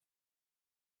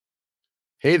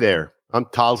Hey there, I'm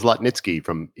Tal Zlotnitsky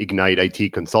from Ignite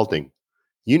IT Consulting.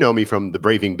 You know me from the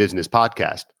Braving Business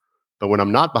podcast, but when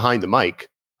I'm not behind the mic,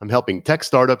 I'm helping tech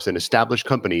startups and established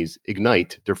companies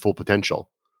ignite their full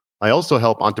potential. I also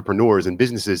help entrepreneurs and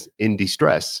businesses in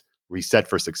distress reset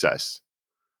for success.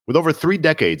 With over 3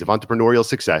 decades of entrepreneurial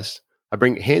success, I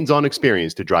bring hands-on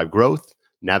experience to drive growth,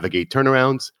 navigate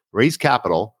turnarounds, raise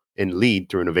capital, and lead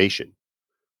through innovation.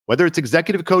 Whether it's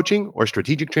executive coaching or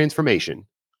strategic transformation,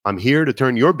 I'm here to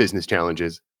turn your business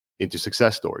challenges into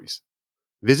success stories.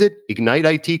 Visit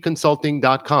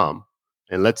igniteitconsulting.com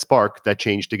and let's spark that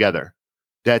change together.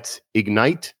 That's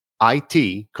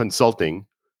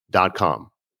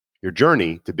igniteitconsulting.com. Your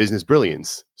journey to business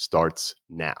brilliance starts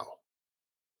now.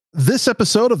 This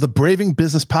episode of the Braving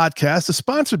Business Podcast is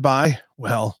sponsored by,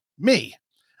 well, me.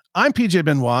 I'm PJ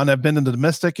Benoit, and I've been in the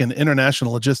domestic and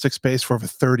international logistics space for over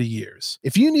 30 years.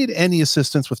 If you need any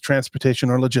assistance with transportation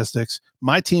or logistics,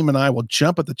 my team and I will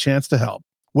jump at the chance to help.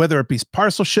 Whether it be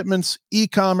parcel shipments,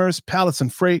 e-commerce, pallets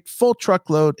and freight, full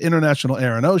truckload, international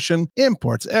air and ocean,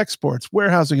 imports, exports,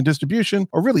 warehousing and distribution,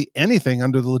 or really anything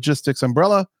under the logistics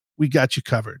umbrella, we got you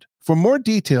covered. For more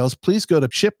details, please go to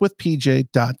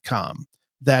shipwithpj.com.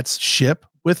 That's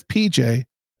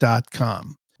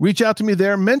shipwithpj.com. Reach out to me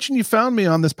there, mention you found me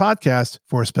on this podcast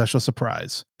for a special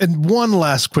surprise. And one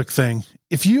last quick thing.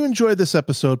 If you enjoyed this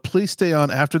episode, please stay on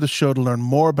after the show to learn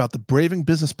more about the Braving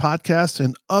Business Podcast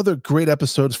and other great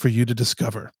episodes for you to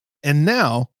discover. And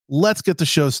now, let's get the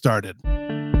show started.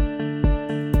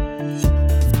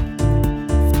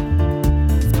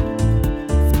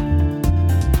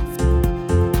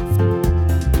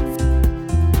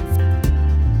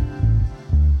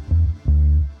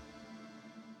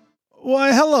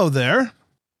 Why, hello there.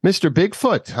 Mr.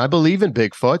 Bigfoot. I believe in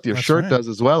Bigfoot. Your shirt does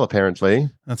as well, apparently.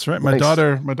 That's right. My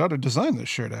daughter designed this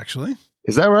shirt, actually.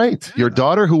 Is that right? Yeah. Your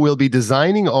daughter, who will be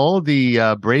designing all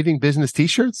the Braving Business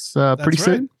t-shirts pretty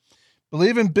soon?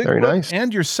 Believe in Bigfoot. Very nice.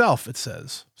 And yourself, it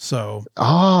says. So.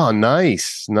 Oh,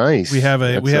 nice. We have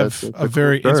a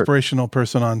very inspirational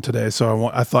person on today. So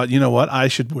I thought, you know what? I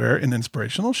should wear an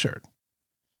inspirational shirt.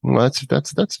 Well,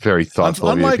 that's very thoughtful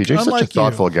of you, PJ. Such a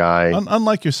thoughtful guy.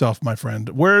 Unlike yourself, my friend.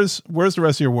 Where's the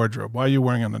rest of your wardrobe? Why are you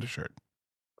wearing an undershirt?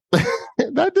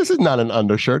 This is not an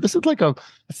undershirt. This is like a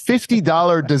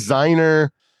 $50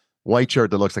 designer white shirt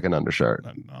that looks like an undershirt. I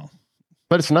don't know.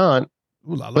 But it's not.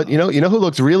 Ooh la la. But you know who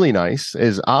looks really nice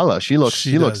is Alla. She looks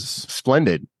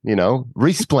splendid,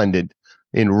 resplendent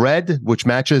in red, which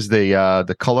matches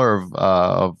the color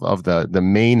of the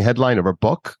main headline of her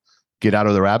book, Get Out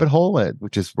of the Rabbit Hole,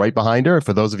 which is right behind her.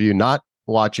 For those of you not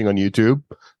watching on YouTube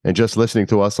and just listening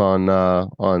to us on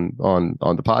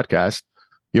the podcast,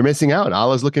 you're missing out.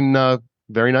 Alla's looking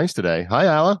very nice today. Hi,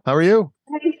 Alla. How are you?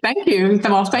 Thank you.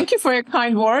 Well, thank you for your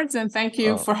kind words, and thank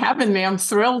you for having me. I'm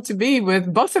thrilled to be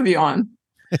with both of you on.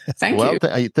 Thank you.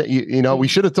 We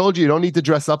should have told you don't need to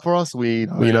dress up for us. We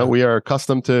we are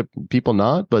accustomed to people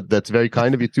not, but that's very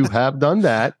kind of you to have done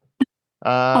that.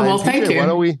 Thank you. Why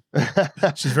don't we?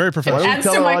 She's very professional. Adds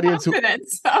to my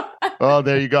confidence. Oh,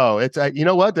 there you go. It's you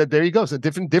know what? There you go. So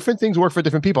different things work for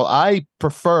different people. I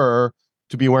prefer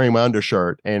to be wearing my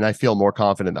undershirt, and I feel more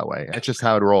confident that way. That's just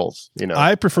how it rolls.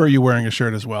 I prefer you wearing a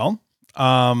shirt as well.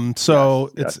 Yes.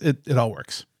 It all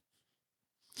works.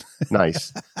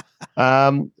 Nice.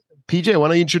 PJ, why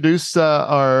don't you introduce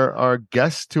our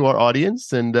guest to our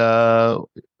audience, and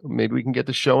maybe we can get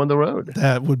the show on the road.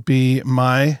 That would be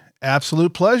my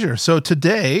absolute pleasure. So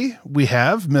today we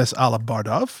have Miss Alla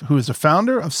Bardov, who is the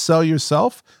founder of Sell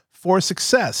Yourself for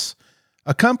Success,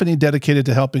 a company dedicated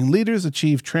to helping leaders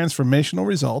achieve transformational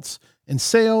results in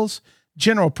sales,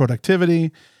 general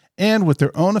productivity, and with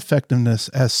their own effectiveness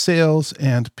as as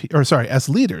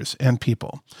leaders and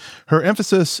people. Her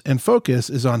emphasis and focus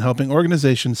is on helping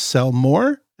organizations sell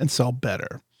more and sell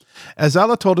better. As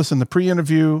Alla told us in the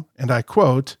pre-interview, and I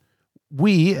quote,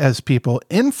 "We as people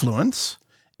influence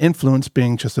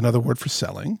being just another word for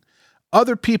selling,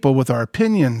 other people with our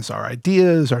opinions, our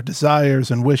ideas, our desires,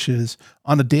 and wishes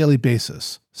on a daily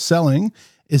basis. Selling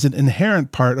is an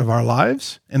inherent part of our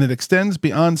lives, and it extends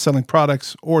beyond selling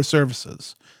products or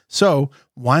services. So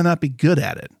why not be good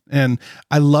at it?" And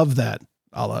I love that,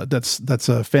 Alla. That's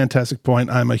a fantastic point.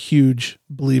 I'm a huge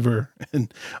believer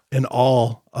in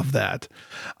all of that.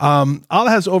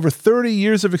 Alla has over 30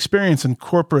 years of experience in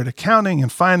corporate accounting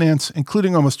and finance,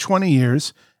 including almost 20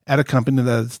 years at a company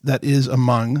that is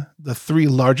among the 3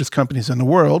 largest companies in the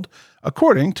world,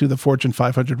 according to the Fortune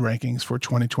 500 rankings for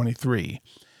 2023.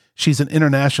 She's an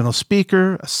international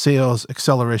speaker, a sales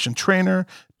acceleration trainer,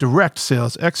 direct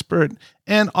sales expert,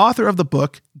 and author of the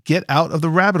book, Get Out of the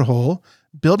Rabbit Hole,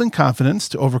 building confidence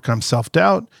to overcome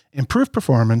self-doubt, improve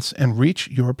performance, and reach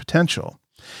your potential.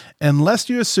 And lest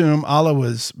you assume Alla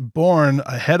was born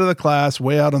ahead of the class,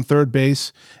 way out on third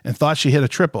base, and thought she hit a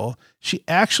triple, she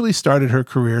actually started her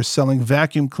career selling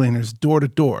vacuum cleaners door to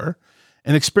door,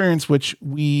 an experience which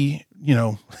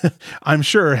I'm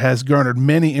sure has garnered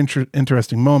many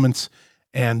interesting moments,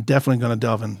 and definitely going to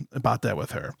delve in about that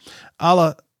with her.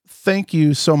 Alla, thank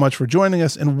you so much for joining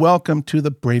us, and welcome to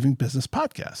the Braving Business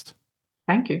Podcast.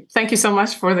 Thank you. Thank you so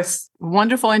much for this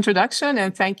wonderful introduction,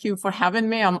 and thank you for having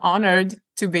me. I'm honored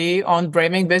to be on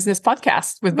Braving Business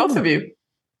Podcast with both of you.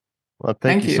 Well,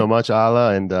 thank you so much,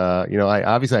 Alla. And I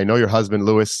know your husband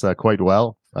Louis quite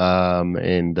well,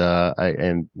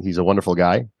 and he's a wonderful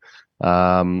guy.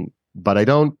 But I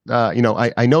don't,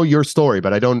 I know your story,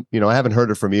 but I don't, I haven't heard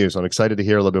it from you. So I'm excited to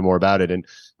hear a little bit more about it. And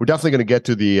we're definitely going to get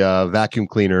to the vacuum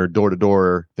cleaner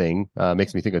door-to-door thing.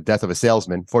 Makes me think of Death of a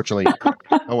Salesman. Fortunately,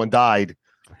 no one died.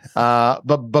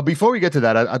 But before we get to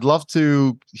that, I'd love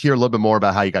to hear a little bit more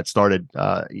about how you got started.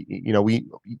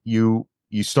 You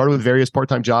started with various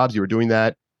part-time jobs. You were doing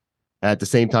that at the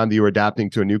same time that you were adapting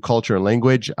to a new culture and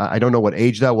language. I don't know what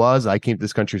age that was. I came to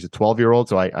this country as a 12-year-old,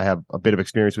 so I have a bit of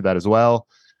experience with that as well.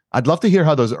 I'd love to hear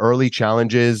how those early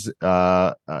challenges,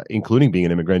 including being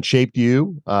an immigrant, shaped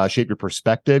you, shaped your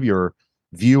perspective, your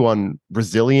view on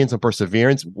resilience and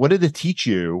perseverance. What did it teach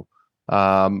you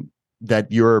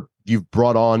that you've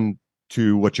brought on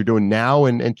to what you're doing now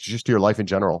and just to your life in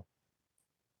general?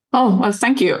 Oh, well,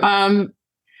 thank you.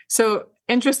 So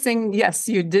interesting. Yes,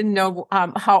 you didn't know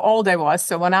how old I was.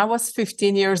 So when I was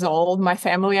 15 years old, my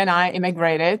family and I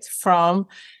immigrated from.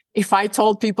 If I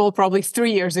told people probably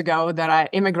 3 years ago that I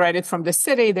immigrated from the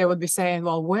city, they would be saying,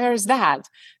 well, where's that?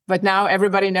 But now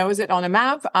everybody knows it on a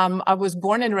map. I was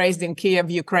born and raised in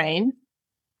Kiev, Ukraine,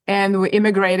 and we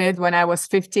immigrated when I was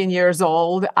 15 years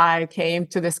old. I came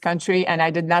to this country and I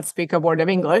did not speak a word of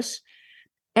English.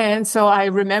 And so I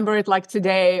remember it like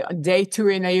today, day 2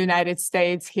 in the United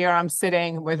States. Here I'm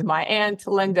sitting with my aunt,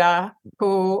 Linda,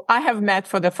 who I have met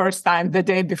for the first time the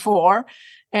day before.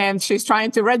 And she's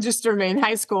trying to register me in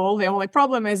high school. The only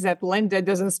problem is that Linda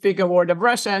doesn't speak a word of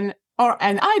Russian,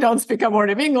 and I don't speak a word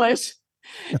of English.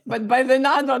 But by the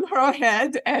nod on her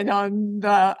head and on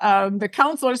the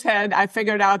counselor's head, I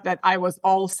figured out that I was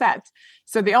all set.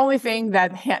 So the only thing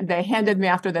that they handed me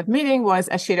after that meeting was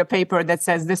a sheet of paper that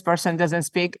says this person doesn't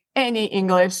speak any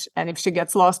English, and if she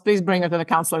gets lost, please bring her to the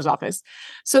counselor's office.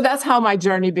 So that's how my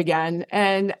journey began.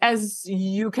 And as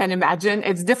you can imagine,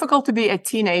 it's difficult to be a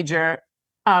teenager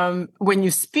when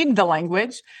you speak the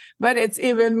language, but it's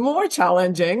even more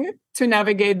challenging to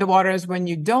navigate the waters when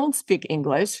you don't speak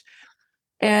English.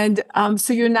 And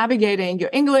so you're navigating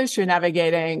your English, you're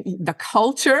navigating the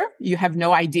culture. You have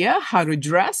no idea how to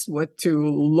dress, what to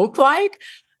look like.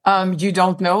 You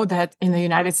don't know that in the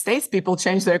United States, people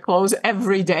change their clothes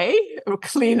every day, or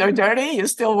clean or dirty. You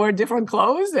still wear different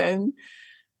clothes. And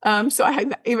so I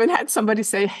even had somebody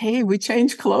say, hey, we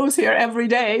change clothes here every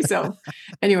day. So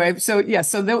anyway, so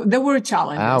there were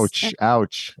challenges.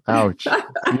 Ouch.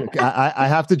 I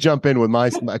have to jump in with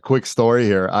my quick story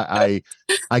here. I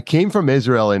came from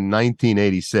Israel in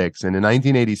 1986. And in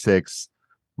 1986,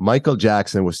 Michael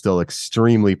Jackson was still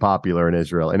extremely popular in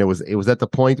Israel. And it was at the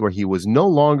point where he was no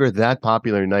longer that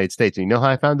popular in the United States. And you know how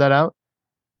I found that out?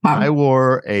 I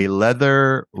wore a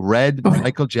leather red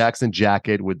Michael Jackson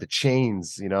jacket with the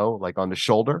chains, like on the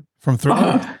shoulder. From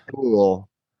school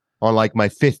on like my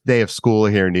 5th day of school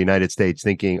here in the United States,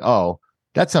 thinking, oh,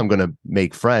 that's how I'm going to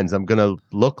make friends. I'm going to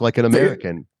look like an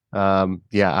American.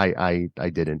 I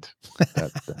didn't.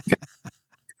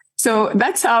 So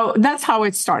that's how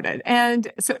it started.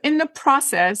 And so in the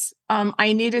process,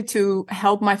 I needed to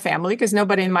help my family because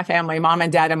nobody in my family, mom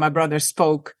and dad and my brother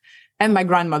spoke, and my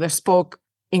grandmother spoke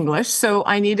English. So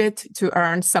I needed to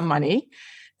earn some money.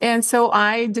 And so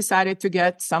I decided to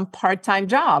get some part-time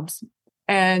jobs.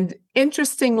 And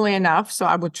interestingly enough, so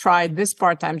I would try this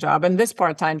part-time job and this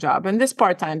part-time job and this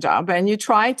part-time job, and you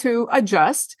try to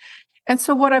adjust. And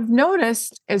so what I've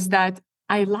noticed is that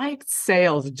I liked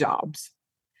sales jobs.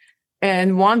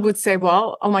 And one would say,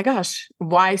 well, oh my gosh,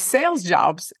 why sales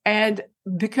jobs? And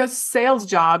because sales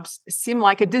jobs seemed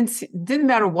like it didn't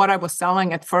matter what I was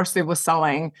selling. At first, it was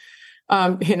selling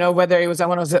whether it was I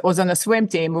was on a swim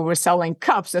team, we were selling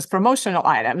cups as promotional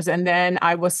items. And then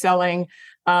I was selling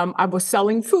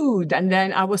food, and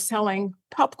then I was selling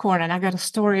popcorn. And I got a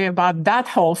story about that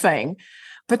whole thing.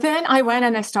 But then I went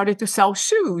and I started to sell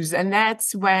shoes. And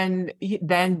that's when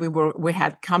we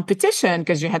had competition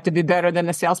because you had to be better than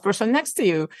the salesperson next to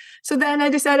you. So then I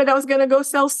decided I was going to go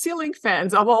sell ceiling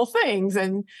fans of all things.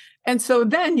 And so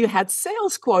then you had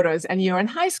sales quotas and you're in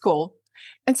high school.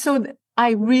 And so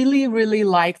I really, really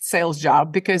liked sales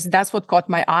job because that's what caught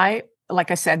my eye. Like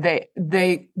I said,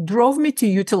 they drove me to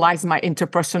utilize my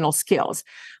interpersonal skills.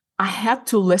 I had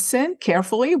to listen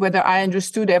carefully, whether I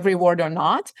understood every word or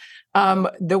not. I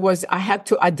had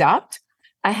to adapt.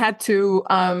 I had to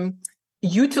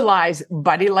utilize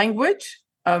body language,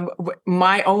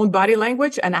 my own body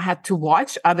language, and I had to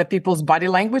watch other people's body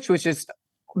language, which is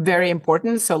very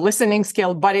important. So listening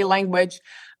skill, body language,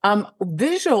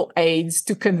 visual aids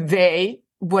to convey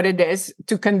what it is,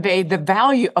 to convey the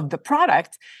value of the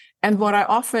product. And what I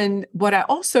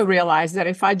also realized that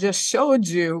if I just showed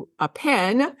you a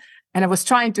pen and I was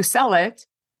trying to sell it,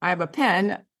 I have a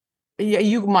pen,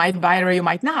 you might buy it or you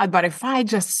might not. But if I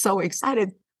just so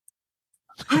excited,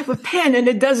 I have a pen and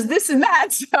it does this and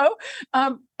that. So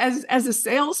as a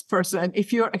salesperson,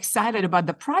 if you're excited about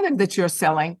the product that you're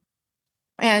selling,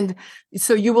 and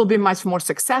so you will be much more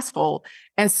successful.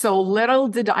 And so little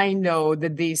did I know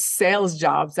that these sales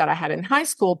jobs that I had in high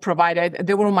school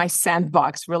they were my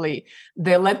sandbox, really.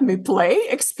 They let me play,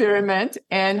 experiment,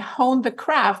 and hone the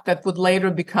craft that would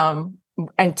later become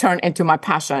and turn into my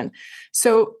passion.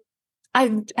 So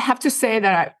I have to say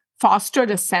that I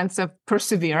fostered a sense of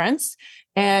perseverance.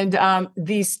 And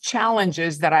these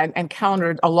challenges that I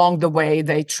encountered along the way,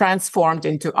 they transformed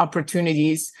into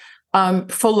opportunities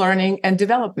for learning and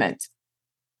development.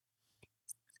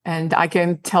 And I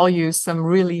can tell you some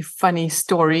really funny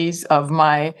stories of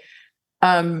my,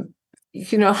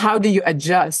 how do you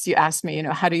adjust? You asked me,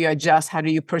 how do you adjust? How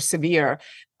do you persevere?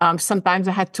 Sometimes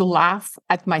I had to laugh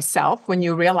at myself when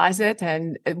you realize it.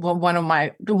 And one of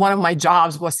my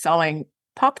jobs was selling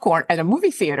popcorn at a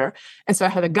movie theater. And so I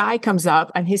had a guy comes up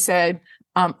and he said,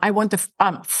 I want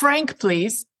the Frank,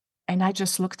 please. And I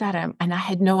just looked at him and I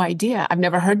had no idea. I've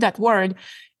never heard that word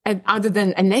and other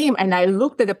than a name. And I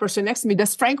looked at the person next to me,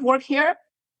 does Frank work here?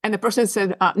 And the person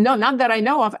said, no, not that I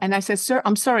know of. And I said, sir,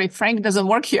 I'm sorry, Frank doesn't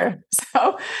work here.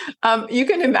 So you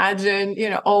can imagine,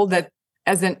 all that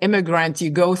as an immigrant you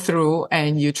go through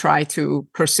and you try to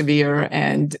persevere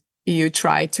and you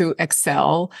try to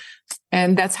excel.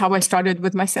 And that's how I started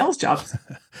with my sales jobs.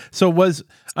 So was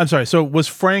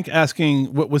Frank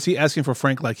asking, was he asking for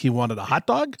Frank like he wanted a hot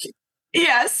dog?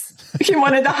 Yes, he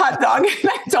wanted a hot dog. And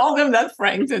I told him that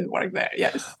Frank didn't work there.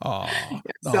 Yes. Oh,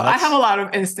 so I have a lot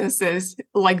of instances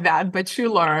like that, but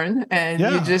you learn and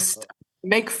you just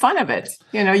make fun of it.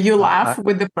 You laugh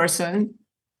with the person.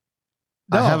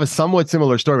 I have a somewhat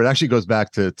similar story, but it actually goes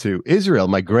back to Israel.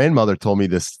 My grandmother told me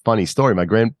this funny story. My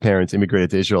grandparents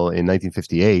immigrated to Israel in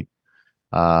 1958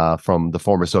 from the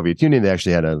former Soviet Union. They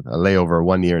actually had a layover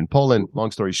 1 year in Poland.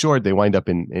 Long story short, they wind up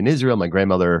in Israel. My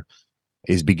grandmother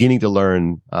is beginning to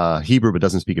learn Hebrew, but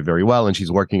doesn't speak it very well, and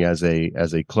she's working as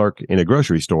a clerk in a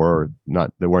grocery store. Or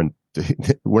not, we're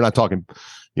not talking,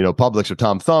 Publix or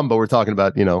Tom Thumb, but we're talking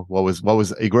about what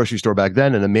was a grocery store back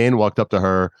then. And a man walked up to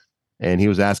her, and he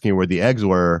was asking where the eggs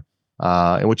were.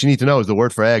 And what you need to know is the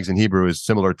word for eggs in Hebrew is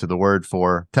similar to the word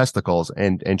for testicles.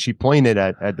 And she pointed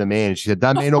at the man, and she said,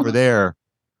 "That man over there,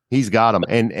 he's got them."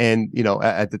 And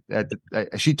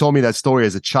she told me that story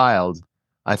as a child.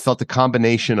 I felt the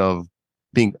combination of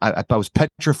being, I was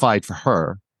petrified for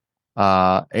her,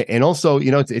 and also,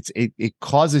 it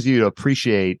causes you to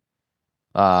appreciate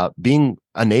being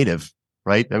a native,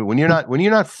 right? I mean, when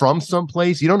you're not from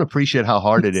someplace, you don't appreciate how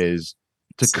hard it is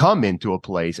to come into a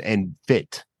place and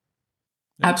fit.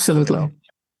 Absolutely.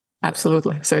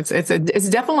 Absolutely. So it's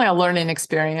definitely a learning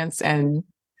experience, and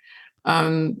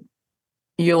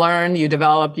you learn, you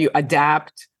develop, you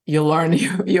adapt, you learn,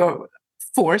 you're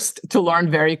forced to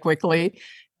learn very quickly,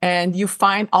 and you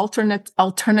find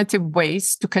alternative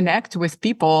ways to connect with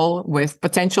people, with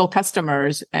potential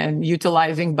customers, and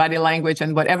utilizing body language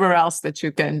and whatever else that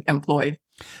you can employ.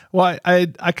 Well, I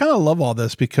kind of love all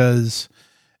this because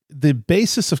the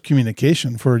basis of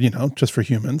communication for, just for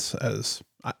humans, as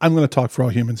I'm going to talk for all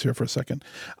humans here for a second.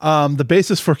 The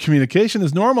basis for communication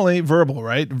is normally verbal,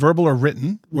 right? Verbal or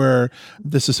written, where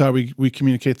this is how we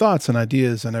communicate thoughts and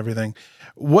ideas and everything.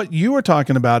 What you were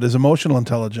talking about is emotional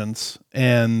intelligence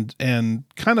and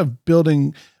kind of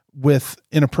building with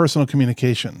interpersonal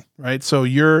communication, right? So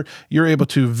you're able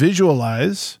to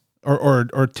visualize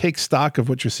or take stock of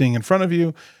what you're seeing in front of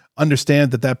you,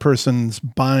 understand that person's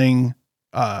buying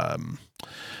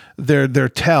their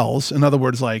tells. In other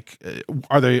words, like,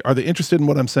 are they interested in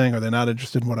what I'm saying? Are they not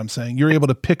interested in what I'm saying? You're able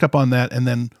to pick up on that and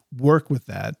then work with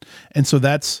that. And so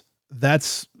that's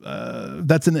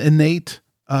an innate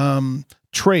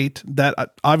trait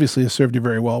that obviously has served you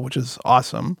very well, which is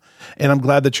awesome. And I'm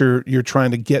glad that you're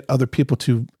trying to get other people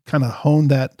to kind of hone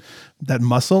that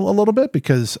muscle a little bit,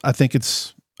 because I think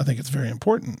it's I think it's very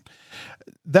important.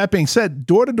 That being said,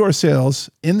 door-to-door sales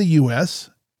in the U.S.,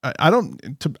 I don't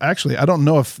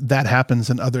know if that happens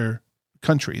in other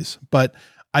countries, but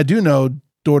I do know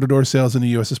door-to-door sales in the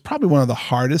U.S. is probably one of the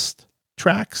hardest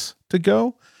tracks to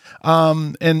go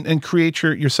and create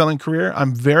your selling career.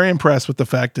 I'm very impressed with the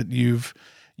fact that you've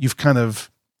kind of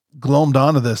glommed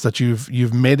onto this, that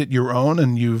you've made it your own,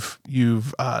 and you've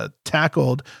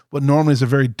tackled what normally is a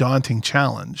very daunting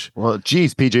challenge. Well,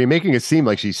 geez, PJ, you're making it seem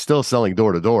like she's still selling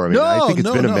door to door. I mean, I think it's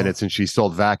been a minute since she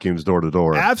sold vacuums door to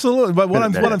door. Absolutely, but what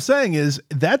I'm saying is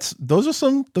those are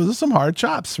some hard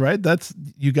chops, right?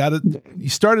 You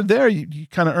started there, you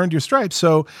kind of earned your stripes.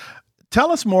 So tell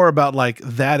us more about like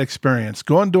that experience,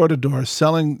 going door to door,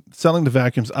 selling the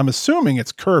vacuums. I'm assuming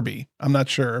it's Kirby. I'm not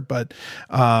sure, but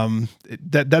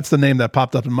that's the name that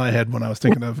popped up in my head when I was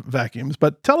thinking of vacuums.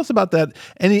 But tell us about that.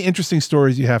 Any interesting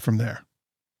stories you have from there?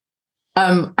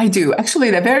 I do.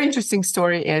 Actually, the very interesting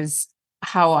story is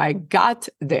how I got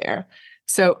there.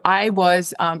 So I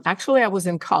was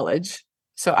in college.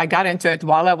 So I got into it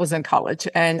while I was in college,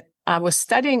 and I was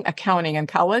studying accounting in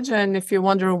college. And if you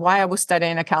wonder why I was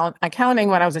studying accounting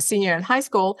when I was a senior in high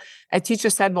school, a teacher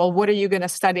said, well, what are you going to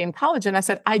study in college? And I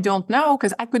said, I don't know,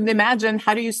 because I couldn't imagine,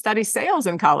 how do you study sales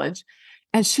in college?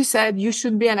 And she said, you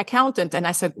should be an accountant. And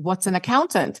I said, what's an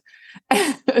accountant?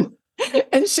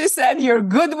 And she said, you're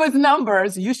good with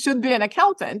numbers. You should be an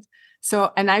accountant.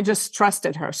 So, and I just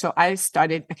trusted her. So I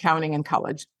studied accounting in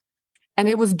college. And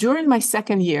it was during my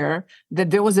second year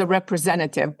that there was a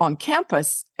representative on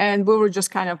campus, and we were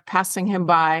just kind of passing him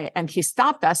by, and he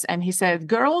stopped us and he said,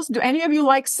 girls, do any of you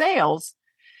like sales?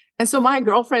 And so my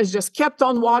girlfriends just kept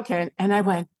on walking, and I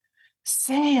went,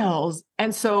 sales.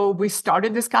 And so we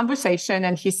started this conversation,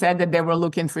 and he said that they were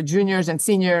looking for juniors and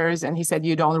seniors, and he said,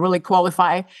 you don't really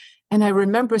qualify. And I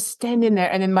remember standing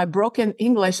there, and in my broken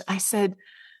English, I said,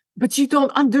 but you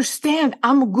don't understand.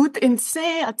 I'm good in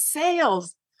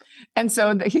sales. And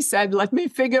so he said, let me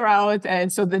figure out.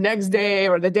 And so the next day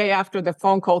or the day after, the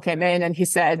phone call came in, and he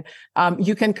said,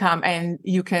 you can come and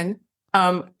you can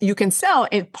sell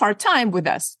it part-time with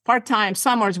us, part-time,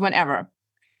 summers, whenever.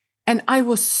 And I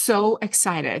was so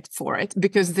excited for it,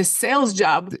 because the sales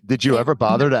job. Did you ever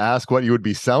bother to ask what you would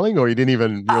be selling, or you didn't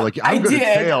even, you're like, I'm good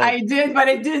at sales? I did, but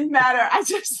it didn't matter.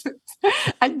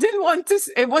 I didn't want to,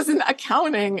 it wasn't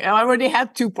accounting. I already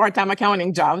had 2 part-time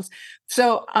accounting jobs.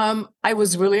 So I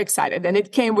was really excited. And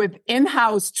it came with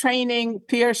in-house training,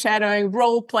 peer shadowing,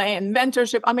 role play, and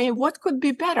mentorship. I mean, what could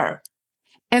be better?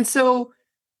 And so,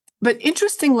 but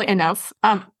interestingly enough,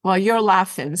 well, you're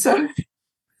laughing. So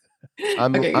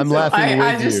I'm laughing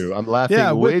with you. I'm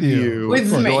laughing with you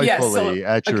joyfully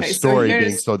at your story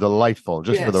being so delightful,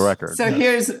 just for the record. So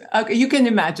you can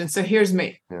imagine. So here's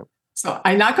me. Yeah. So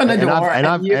I knock on the door. And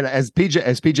as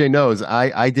PJ knows,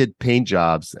 I did paint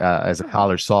jobs as a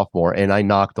college sophomore, and I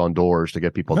knocked on doors to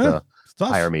get people to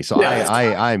hire me. So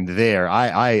I'm there.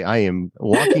 I am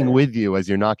walking with you as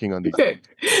you're knocking on these doors.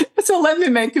 So let me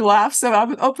make you laugh. So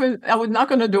I would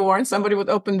knock on the door, and somebody would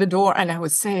open the door, and I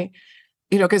would say,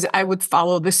 because I would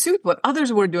follow the suit, what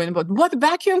others were doing, but what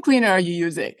vacuum cleaner are you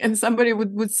using? And somebody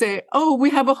would say, oh, we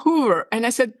have a Hoover. And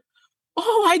I said,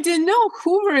 oh, I didn't know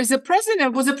Hoover was a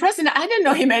president. I didn't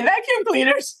know he made vacuum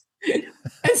cleaners.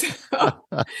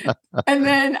 And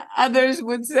then others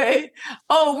would say,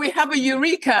 oh, we have a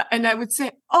Eureka. And I would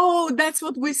say, oh, that's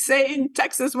what we say in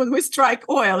Texas when we strike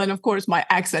oil. And of course, my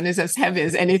accent is as heavy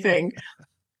as anything.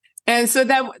 And so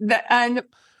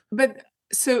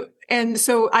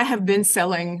So I have been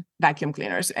selling vacuum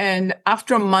cleaners, and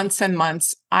after months and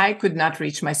months, I could not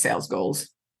reach my sales goals.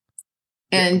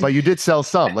 But you did sell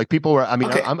some. Like people were. I mean,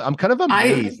 okay. I'm kind of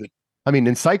amazed.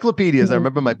 Encyclopedias. I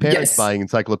remember my parents buying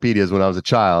encyclopedias when I was a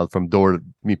child from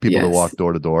people to walk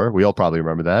door to door. We all probably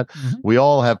remember that. Mm-hmm. We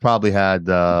all have probably had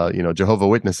Jehovah's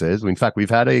Witnesses. In fact, we've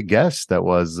had a guest that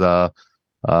was a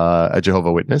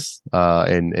Jehovah's Witness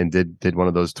and did one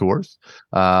of those tours.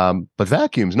 But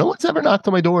vacuums, no one's ever knocked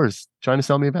on my doors trying to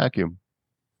sell me a vacuum.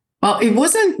 Well, it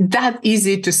wasn't that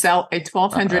easy to sell a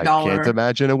 $1,200. I can't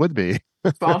imagine it would be.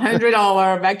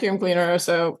 $1,200 vacuum cleaner.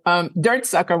 So dirt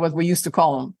sucker, what we used to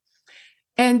call them.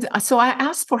 And so I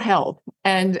asked for help,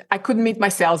 and I couldn't meet my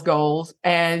sales goals.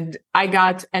 And I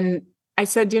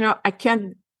said, I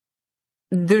can't,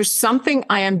 there's something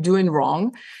I am doing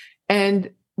wrong. And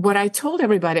what I told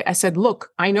everybody, I said, look,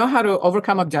 I know how to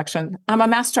overcome objection. I'm a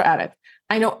master at it.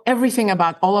 I know everything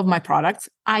about all of my products.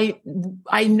 I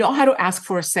know how to ask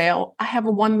for a sale. I have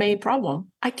one main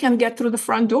problem. I can't get through the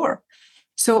front door.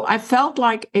 So I felt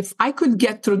like if I could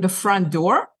get through the front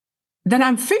door, then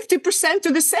I'm 50% to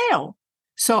the sale.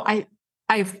 So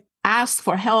I've asked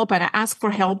for help, and I asked for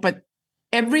help, but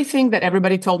everything that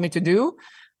everybody told me to do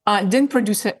didn't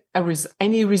produce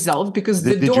any result because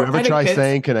Did you ever try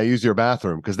saying, "Can I use your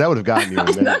bathroom?" Because that would have gotten you a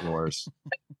minute worse.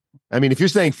 I mean, if you're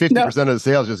saying 50% of the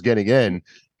sales just getting in,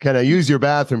 "Can I use your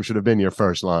bathroom?" should have been your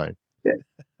first line.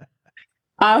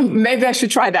 Maybe I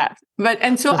should try that.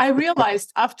 And so I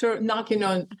realized after knocking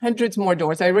on hundreds more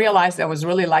doors, I realized I was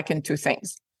really lacking two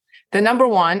things. The number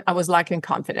one, I was lacking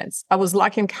confidence. I was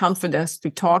lacking confidence to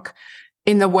talk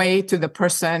in a way to the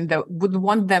person that would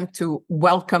want them to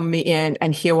welcome me in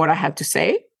and hear what I had to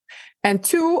say. And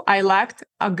two, I lacked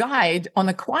a guide on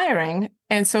acquiring.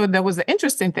 And so there was the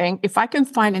interesting thing. If I can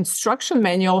find instruction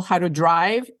manual how to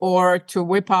drive or to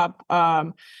whip up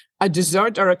a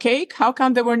dessert or a cake, how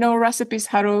come there were no recipes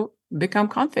how to become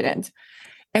confident?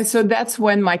 And so that's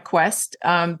when my quest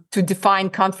to define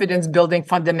confidence building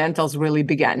fundamentals really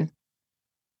began.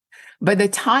 By the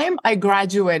time I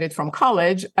graduated from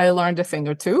college, I learned a thing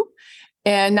or two.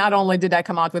 And not only did I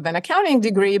come out with an accounting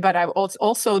degree, but I was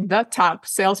also the top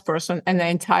salesperson in the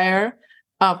entire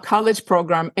college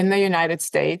program in the United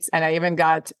States. And I even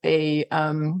got a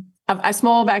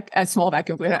small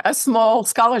vacuum cleaner, a small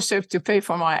scholarship to pay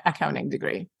for my accounting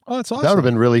degree. Oh, that's awesome. That would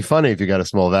have been really funny if you got a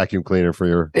small vacuum cleaner for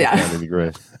your accounting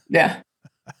degree. Yeah.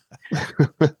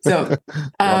 So,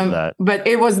 but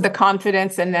it was the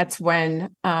confidence, and that's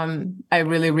when I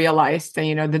really realized,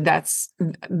 that that's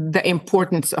the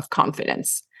importance of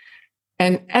confidence.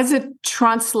 And as it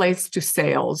translates to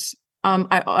sales,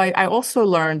 I also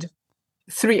learned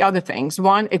three other things.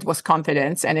 One, it was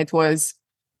confidence, and it was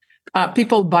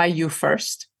people buy you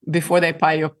first before they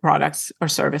buy your products or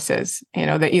services.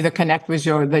 They either connect with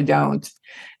you or they don't.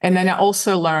 And then I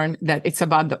also learned that it's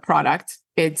about the product.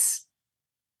 It's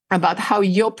about how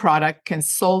your product can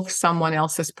solve someone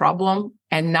else's problem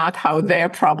and not how their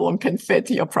problem can fit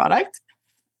your product.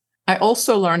 I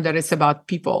also learned that it's about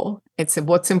people. It's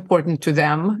what's important to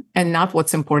them and not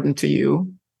what's important to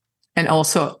you. And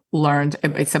also learned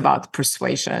it's about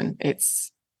persuasion.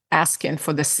 It's asking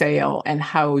for the sale, and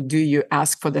how do you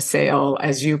ask for the sale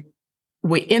as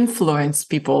we influence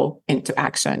people into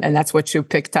action. And that's what you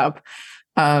picked up.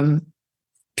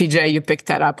 PJ, you picked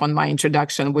that up on my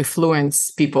introduction. We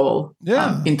fluence people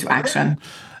into action.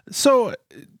 So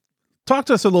talk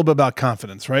to us a little bit about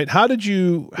confidence, right? How did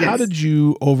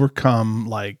you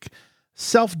overcome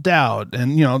self-doubt?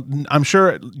 And, I'm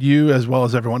sure you, as well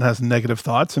as everyone, has negative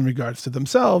thoughts in regards to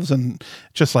themselves and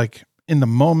just in the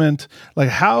moment,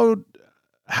 how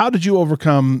did you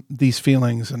overcome these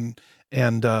feelings and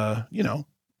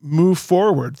move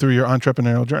forward through your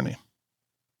entrepreneurial journey?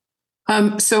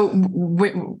 So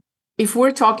if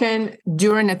we're talking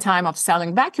during a time of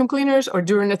selling vacuum cleaners or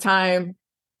during the time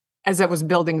as I was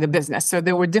building the business, so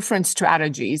there were different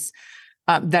strategies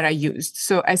that I used.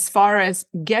 So as far as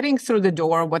getting through the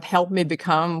door, what helped me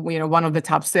become, one of the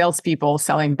top salespeople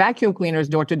selling vacuum cleaners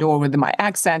door to door with my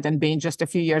accent and being just a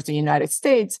few years in the United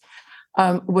States,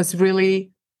 was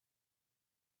really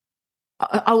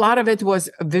a lot of it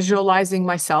was visualizing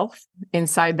myself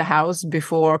inside the house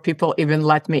before people even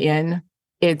let me in.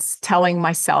 It's telling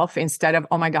myself, instead of,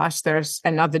 oh my gosh, there's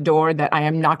another door that I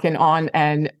am knocking on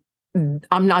and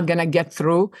I'm not going to get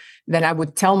through, then I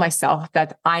would tell myself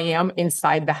that I am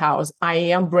inside the house. I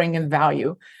am bringing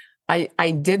value.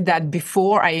 I did that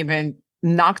before I even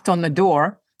knocked on the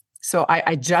door. So I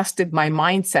adjusted my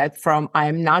mindset from I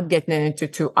am not getting into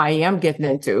to I am getting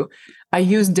into. I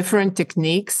used different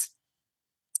techniques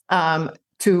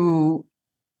to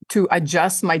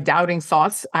adjust my doubting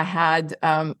thoughts. I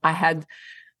had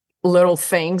little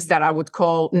things that I would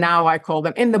call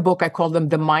them in the book. I call them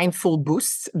the mindful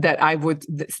boosts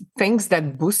things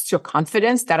that boost your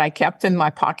confidence that I kept in my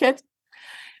pocket.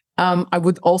 I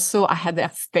had a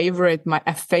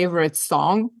favorite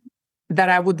song that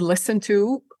I would listen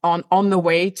to on the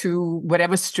way to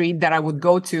whatever street that I would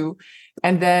go to.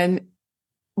 And then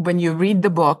when you read the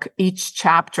book, each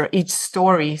chapter, each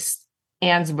story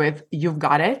ends with, you've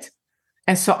got it.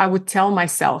 And so I would tell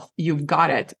myself, you've got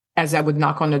it, as I would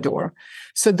knock on the door.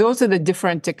 So those are the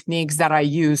different techniques that I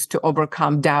use to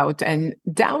overcome doubt. And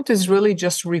doubt is really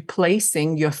just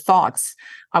replacing your thoughts.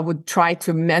 I would try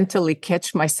to mentally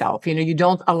catch myself. You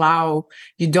don't allow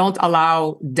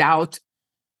doubt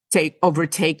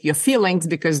overtake your feelings,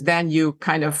 because then you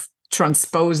kind of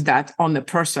transpose that on the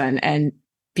person and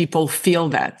people feel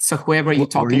that. So whoever you're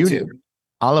talking to.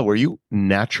 Alla, were you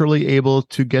naturally able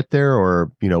to get there?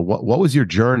 Or, what was your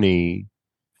journey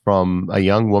from a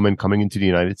young woman coming into the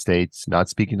United States, not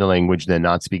speaking the language, then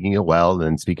not speaking it well,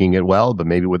 then speaking it well, but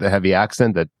maybe with a heavy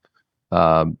accent that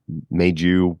made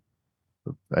you,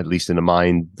 at least in the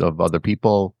mind of other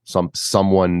people,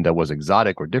 someone that was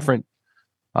exotic or different?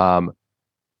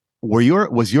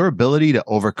 was your ability to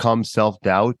overcome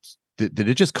self-doubt, did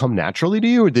it just come naturally to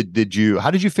you, or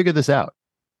how did you figure this out?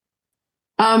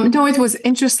 No, it was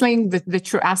interesting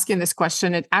that you're asking this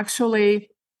question. It actually,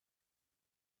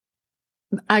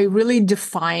 I really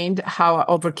defined how I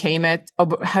overcame it.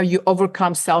 How you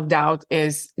overcome self-doubt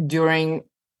is during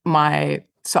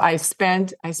so I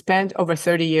spent over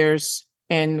 30 years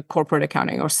in corporate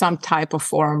accounting or some type of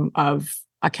form of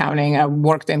accounting. I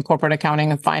worked in corporate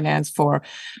accounting and finance for,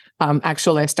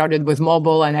 actually I started with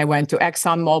Mobil and I went to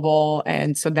ExxonMobil.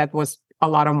 And so that was a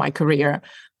lot of my career.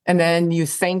 And then you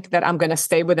think that I'm going to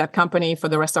stay with that company for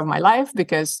the rest of my life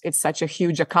because it's such a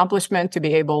huge accomplishment to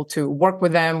be able to work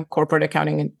with them, corporate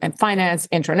accounting and finance,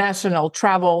 international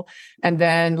travel. And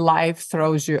then life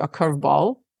throws you a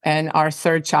curveball. And our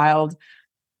third child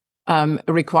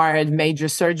required major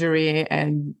surgery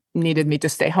and needed me to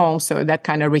stay home. So that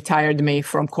kind of retired me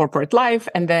from corporate life.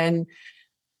 And then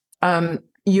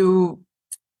you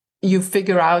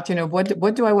figure out,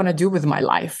 what do I want to do with my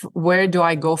life? Where do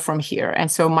I go from here?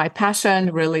 And so my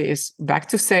passion really is back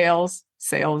to sales,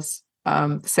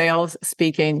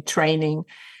 speaking, training.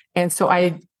 And so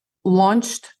I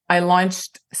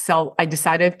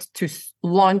decided to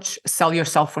launch Sell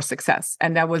Yourself for Success.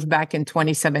 And that was back in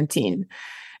 2017.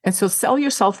 And so Sell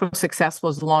Yourself for Success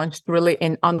was launched really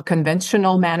in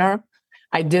unconventional manner.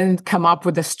 I didn't come up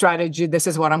with a strategy. This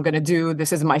is what I'm going to do.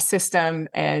 This is my system.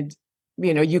 And,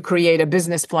 you create a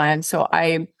business plan. So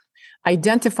I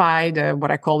identified what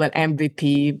I call an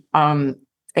MVP,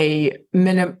 a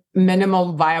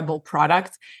minimum viable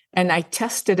product. And I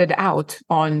tested it out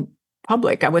on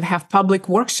public. I would have public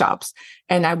workshops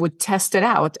and I would test it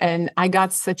out. And I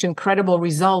got such incredible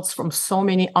results from so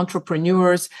many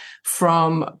entrepreneurs,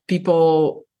 from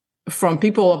people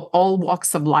of all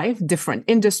walks of life, different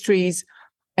industries.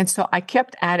 And so I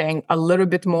kept adding a little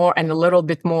bit more and a little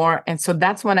bit more. And so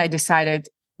that's when I decided,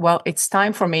 well, it's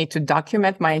time for me to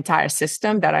document my entire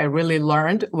system that I really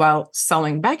learned while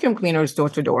selling vacuum cleaners door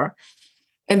to door.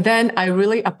 And then I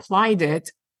really applied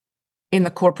it in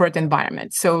the corporate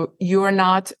environment. So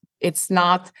it's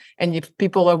not, and if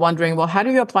people are wondering, well, how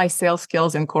do you apply sales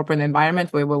skills in corporate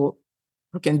environment? We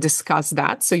can discuss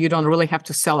that. So you don't really have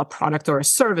to sell a product or a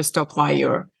service to apply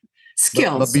your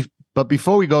skills. But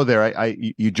before we go there,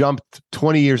 you jumped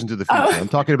 20 years into the future. I'm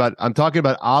talking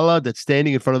about Alla that's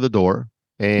standing in front of the door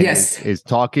and is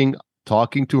talking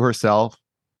to herself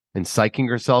and psyching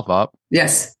herself up.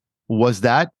 Yes. Was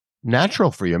that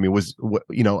natural for you? I mean,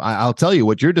 I'll tell you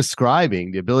what you're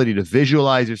describing, the ability to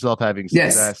visualize yourself having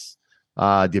success,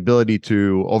 the ability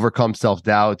to overcome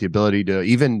self-doubt, the ability to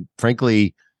even,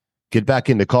 frankly, get back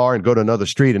in the car and go to another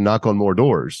street and knock on more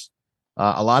doors.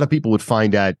 A lot of people would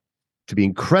find that to be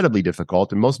incredibly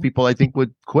difficult. And most people, I think,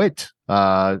 would quit.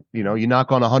 You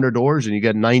knock on 100 doors and you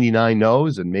get 99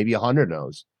 no's and maybe 100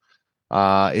 no's.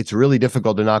 It's really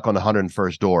difficult to knock on the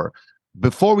 101st door.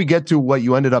 Before we get to what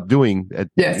you ended up doing at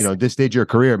this stage of your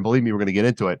career, and believe me, we're going to get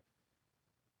into it,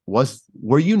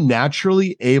 were you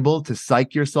naturally able to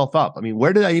psych yourself up? I mean,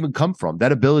 where did that even come from?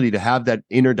 That ability to have that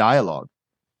inner dialogue?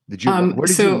 Where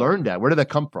did you learn that? Where did that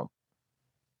come from?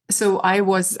 So there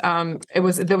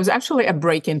was actually a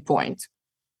breaking point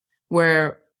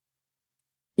where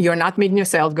you're not meeting your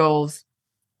sales goals.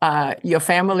 Your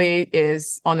family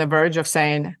is on the verge of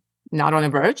saying, not on the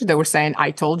verge. They were saying,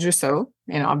 I told you so.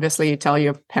 Obviously you tell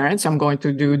your parents, I'm going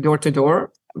to do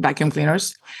door-to-door vacuum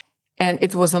cleaners. And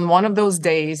it was on one of those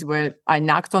days where I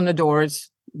knocked on the doors,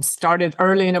 started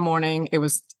early in the morning. It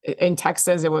was in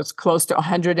Texas, it was close to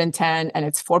 110 and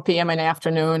it's 4 p.m. in the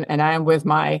afternoon. And I am with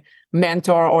my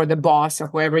mentor or the boss or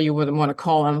whoever you would want to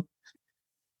call him.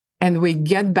 And we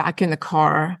get back in the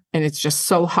car and it's just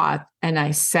so hot. And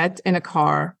I sat in a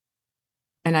car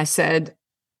and I said,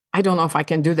 I don't know if I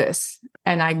can do this.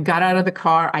 And I got out of the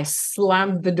car, I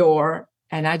slammed the door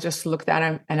and I just looked at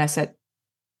him and I said,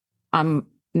 I'm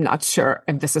not sure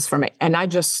if this is for me. And I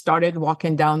just started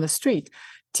walking down the street.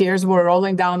 Tears were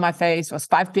rolling down my face. It was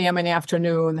 5 p.m. in the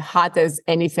afternoon, hot as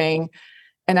anything.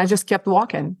 And I just kept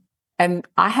walking. And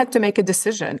I had to make a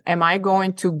decision. Am I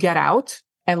going to get out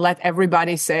and let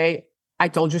everybody say, I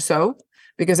told you so?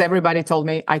 Because everybody told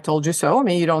me, I told you so. I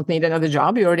mean, you don't need another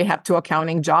job. You already have 2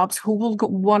 accounting jobs. Who will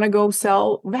want to go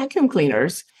sell vacuum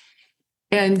cleaners?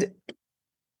 And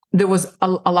there was a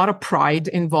lot of pride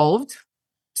involved.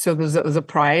 So there was a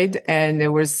pride and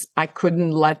I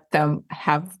couldn't let them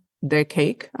have their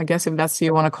cake, I guess, if that's what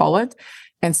you want to call it.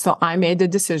 And so I made the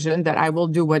decision that I will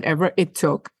do whatever it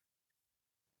took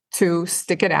to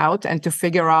stick it out and to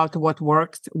figure out what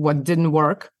worked, what didn't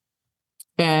work.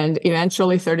 And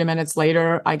eventually 30 minutes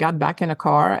later, I got back in a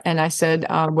car and I said,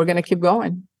 we're going to keep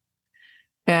going.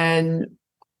 And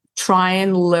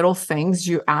trying little things.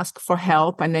 You ask for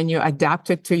help, and then you adapt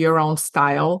it to your own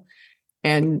style,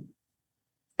 and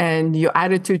your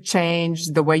attitude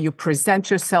changed, the way you present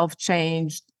yourself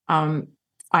changed.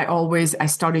 I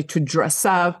started to dress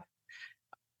up,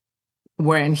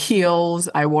 wearing heels.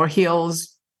 I wore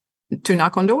heels to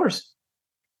knock on doors.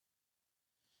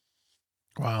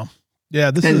 Wow.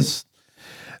 Yeah, this is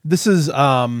this is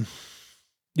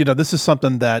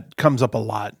something that comes up a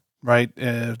lot, right?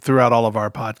 Throughout all of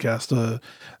our podcasts,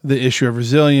 the issue of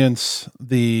resilience,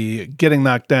 the getting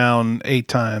knocked down 8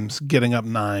 times, getting up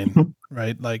 9,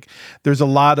 right? Like there's a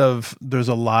lot of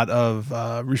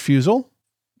refusal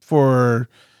for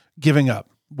giving up,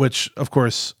 which of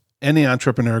course any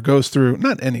entrepreneur goes through.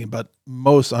 Not any, but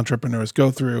most entrepreneurs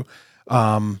go through.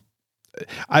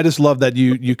 I just love that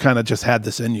you kind of just had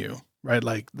this in you, right?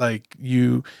 Like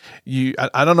you,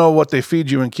 I don't know what they feed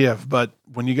you in Kiev, but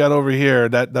when you got over here,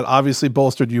 that obviously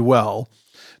bolstered you well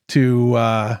to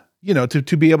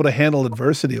be able to handle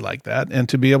adversity like that and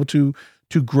to be able to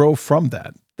grow from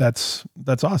that. That's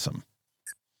awesome.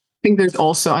 I think there's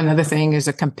also another thing is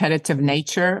a competitive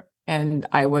nature. And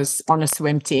I was on a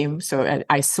swim team. So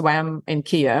I swam in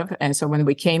Kiev. And so when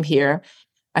we came here,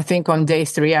 I think on day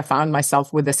 3, I found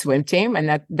myself with a swim team,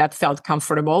 and that felt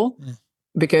comfortable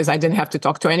because I didn't have to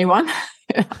talk to anyone.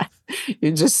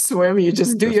 You just swim, you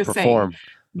just do your perform. thing,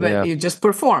 but you just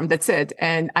perform. That's it.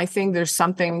 And I think there's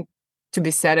something to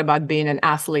be said about being an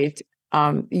athlete.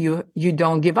 You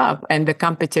don't give up. And the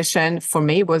competition for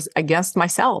me was against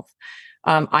myself.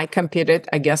 I competed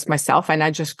against myself, and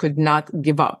I just could not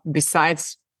give up.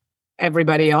 Besides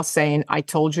everybody else saying, I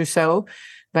told you so.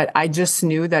 But I just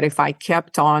knew that if I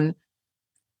kept on,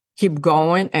 keep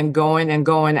going and going and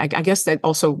going, I guess that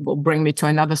also will bring me to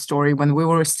another story when we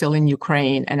were still in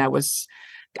Ukraine, and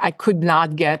I could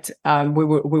not get, we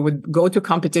would go to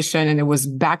competition, and it was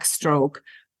backstroke,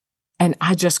 and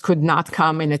I just could not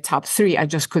come in the top 3. I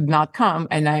just could not come.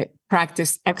 And I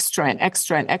practiced extra and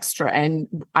extra and extra. And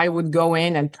I would go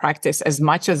in and practice as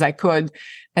much as I could.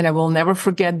 And I will never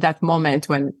forget that moment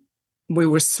when we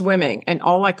were swimming, and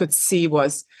all I could see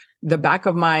was the back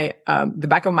of my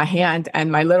hand,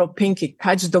 and my little pinky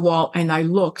touched the wall. And I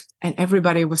looked, and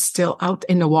everybody was still out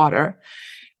in the water.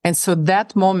 And so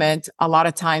that moment, a lot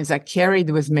of times I carried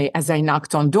with me as I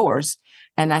knocked on doors.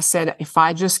 And I said, if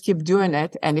I just keep doing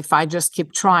it, and if I just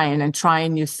keep trying and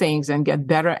trying new things and get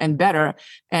better and better,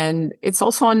 and it's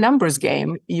also a numbers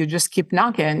game, you just keep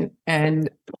knocking. And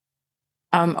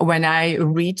when I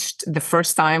reached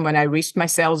my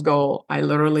sales goal, I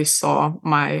literally saw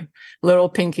my little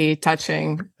pinky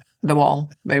touching the wall.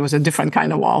 But it was a different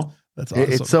kind of wall. That's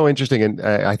awesome. It's so interesting. And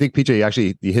I think,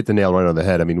 PJ, you hit the nail right on the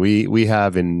head. I mean, we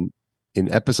have in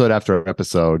episode after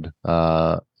episode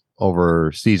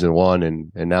over season 1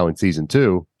 and now in season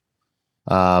 2,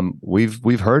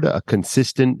 we've heard a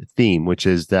consistent theme, which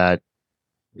is that,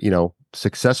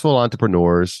 successful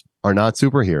entrepreneurs are not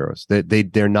superheroes.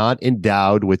 They're not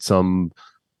endowed with some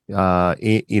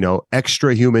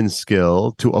extra human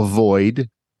skill to avoid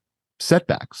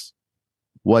setbacks.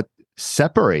 What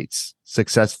separates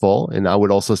successful, and I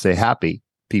would also say happy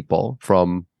people,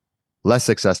 from less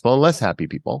successful and less happy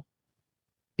people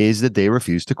is that they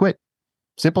refuse to quit.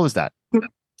 Simple as that.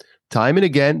 Time and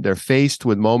again, they're faced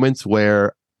with moments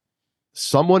where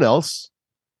someone else,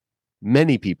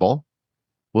 many people,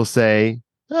 will say,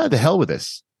 the hell with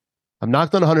this. I've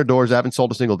knocked on 100 doors. I haven't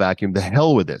sold a single vacuum. The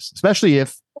hell with this. Especially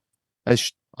if,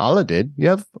 as Alla did, you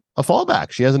have a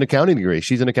fallback. She has an accounting degree.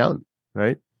 She's an accountant,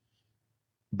 right?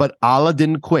 But Alla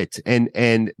didn't quit.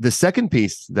 And the second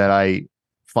piece that I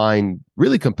find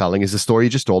really compelling is the story you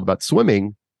just told about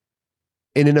swimming.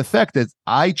 And in effect, that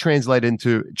I translate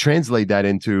that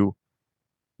into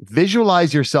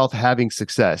visualize yourself having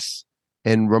success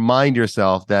and remind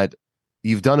yourself that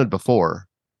you've done it before.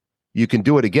 You can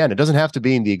do it again. It doesn't have to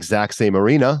be in the exact same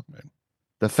arena. Right.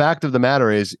 The fact of the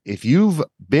matter is, if you've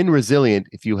been resilient,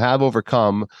 if you have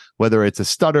overcome, whether it's a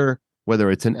stutter, whether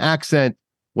it's an accent,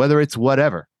 whether it's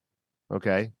whatever,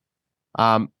 okay,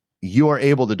 you are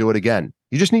able to do it again.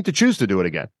 You just need to choose to do it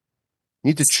again. You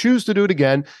need to choose to do it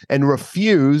again and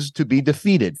refuse to be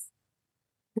defeated.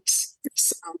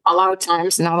 A lot of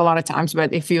times, not a lot of times,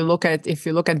 but if you look at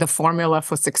the formula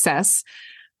for success,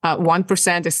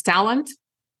 1% is talent,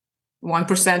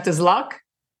 1% is luck,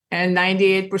 and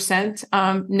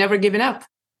 98% never giving up.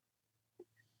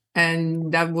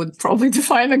 And that would probably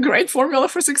define a great formula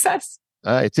for success.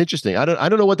 It's interesting. I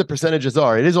don't know what the percentages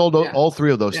are. It is all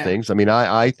 3 of those things. I mean,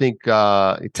 I think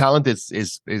talent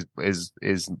is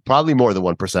probably more than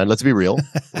 1%. Let's be real.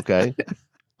 Okay.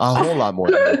 A whole lot more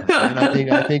than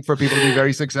 1%. I think for people to be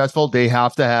very successful, they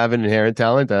have to have an inherent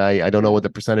talent. And I don't know what the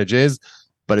percentage is,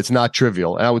 but it's not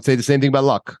trivial. And I would say the same thing about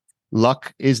luck.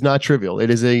 Luck is not trivial. It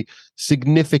is a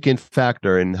significant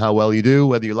factor in how well you do,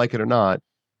 whether you like it or not,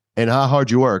 and how hard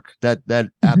you work. That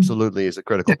absolutely is a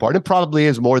critical part. It probably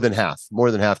is more than half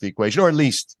the equation, or at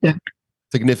least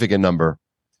significant number.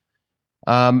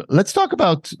 Let's talk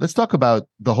about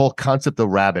the whole concept of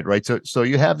rabbit, right? So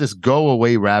you have this go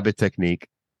away rabbit technique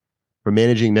for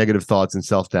managing negative thoughts and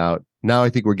self-doubt. Now I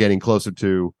think we're getting closer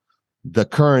to the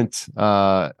current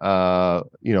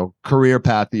career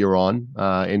path that you're on,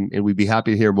 and we'd be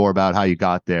happy to hear more about how you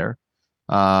got there.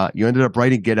 You ended up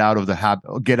writing "Get Out of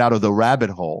the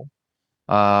Rabbit Hole,"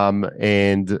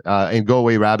 and "Go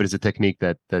Away Rabbit" is a technique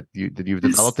that you've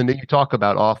developed and that you talk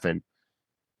about often.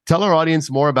 Tell our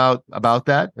audience more about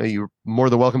that. You're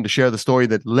more than welcome to share the story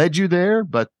that led you there,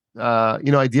 but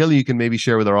ideally you can maybe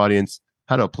share with our audience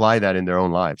how to apply that in their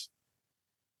own lives.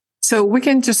 So we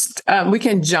can just we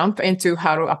can jump into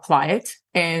how to apply it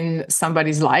in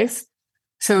somebody's life.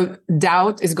 So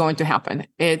doubt is going to happen.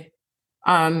 It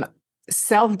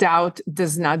self-doubt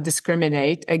does not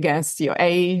discriminate against your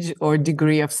age or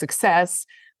degree of success.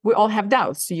 We all have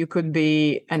doubts. You could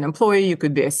be an employee, you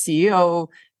could be a CEO.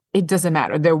 It doesn't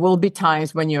matter. There will be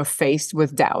times when you're faced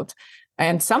with doubt,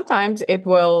 and sometimes it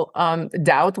will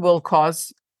doubt will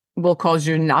cause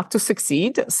you not to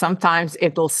succeed. Sometimes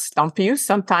it'll stump you.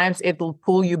 Sometimes it'll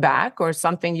pull you back, or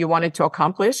something you wanted to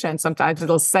accomplish. And sometimes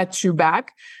it'll set you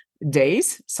back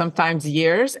days, sometimes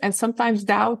years, and sometimes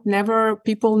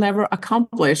people never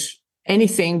accomplish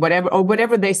anything,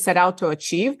 whatever they set out to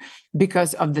achieve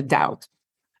because of the doubt.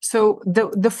 So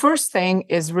the first thing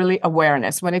is really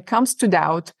awareness. When it comes to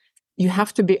doubt, you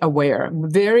have to be aware,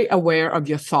 very aware of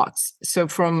your thoughts. So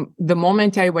from the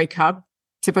moment I wake up,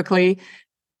 typically,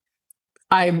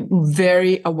 I'm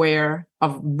very aware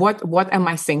of what am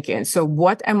I thinking. So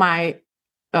what am I?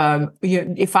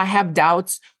 If I have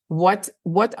doubts, what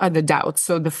are the doubts?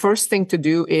 So the first thing to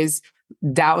do is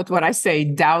doubt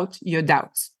your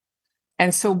doubts.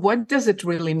 And so what does it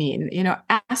really mean?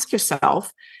 Ask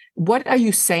yourself, what are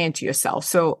you saying to yourself?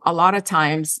 So a lot of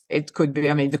times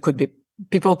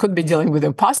people could be dealing with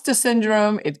imposter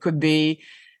syndrome. It could be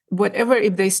whatever.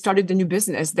 If they started a new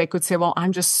business, they could say, well,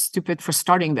 I'm just stupid for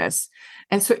starting this.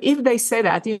 And so if they say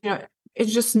that,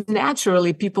 it's just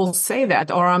naturally people say that,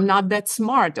 or I'm not that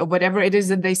smart, or whatever it is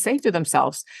that they say to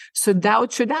themselves. So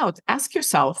doubt your doubt. Ask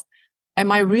yourself,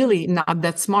 am I really not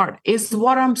that smart? Is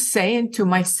what I'm saying to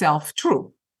myself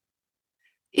true?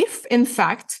 If in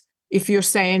fact, if you're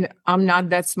saying I'm not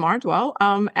that smart, well,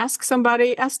 ask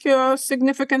your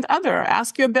significant other,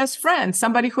 ask your best friend,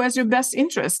 somebody who has your best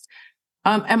interest.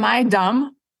 Am I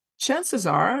dumb? Chances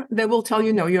are they will tell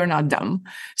you, no, you're not dumb.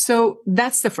 So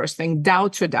that's the first thing.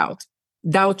 Doubt your doubts.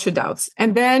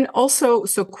 And then also,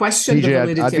 question TJ, the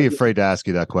validity. I'd be afraid to ask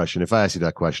you that question. If I asked you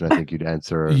that question, I think you'd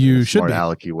answer you in a should smart be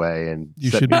alecky way. And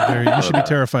you should be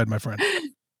terrified, my friend.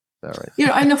 All right.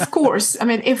 And of course, I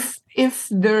mean, if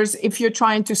you're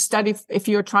trying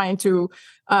to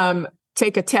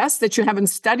take a test that you haven't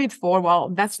studied for, well,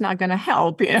 that's not going to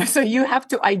help. So you have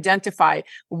to identify,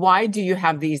 why do you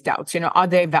have these doubts? Are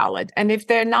they valid? And if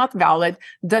they're not valid,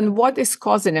 then what is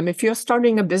causing them? If you're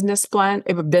starting a business,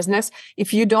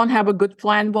 if you don't have a good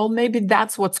plan, well, maybe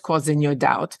that's what's causing your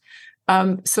doubt.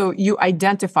 So you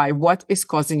identify what is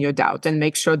causing your doubt and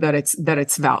make sure that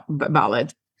it's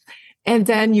valid. And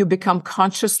then you become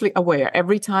consciously aware.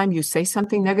 Every time you say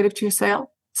something negative to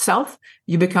yourself,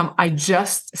 you become, I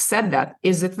just said that.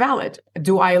 Is it valid?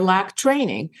 Do I lack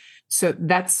training? So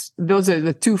those are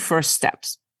the two first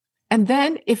steps. And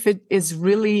then if it is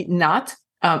really not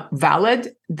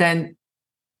valid, then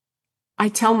I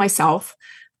tell myself,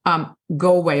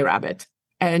 go away, rabbit.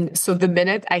 And so the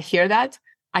minute I hear that,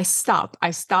 I stop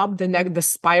the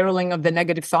spiraling of the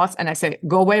negative thoughts, and I say,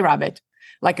 go away, rabbit.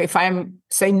 Like if I'm,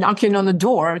 say, knocking on the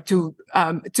door to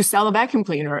sell a vacuum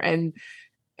cleaner,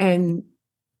 and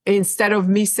instead of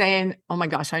me saying, oh my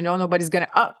gosh, I know nobody's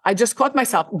I just caught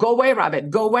myself, go away,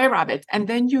 rabbit. And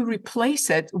then you replace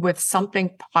it with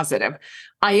something positive.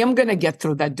 I am going to get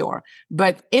through that door.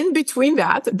 But in between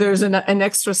that, there's an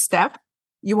extra step.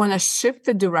 You want to shift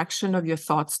the direction of your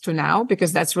thoughts to now,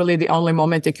 because that's really the only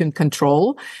moment you can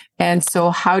control. And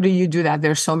so how do you do that?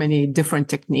 There's so many different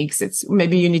techniques. It's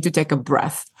maybe you need to take a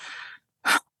breath.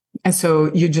 And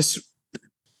so you just,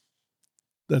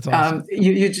 that's awesome.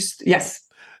 Yes.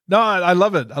 No, I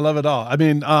love it. I love it all. I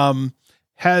mean,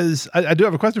 I do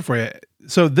have a question for you.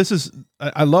 So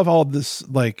I love all of this,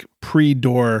 like pre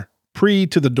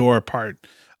to the door part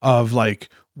of like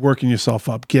working yourself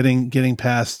up, getting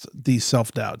past these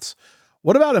self-doubts.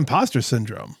 What about imposter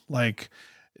syndrome? Like,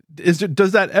 does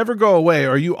that ever go away,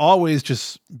 or are you always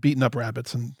just beating up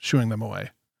rabbits and shooing them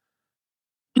away?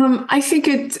 I think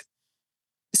it.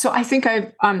 So I think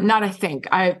not. I think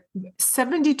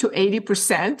 70 to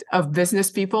 80% of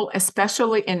business people,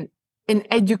 especially in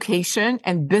education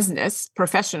and business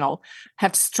professional,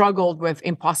 have struggled with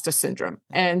imposter syndrome,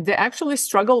 and they actually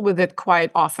struggle with it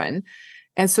quite often.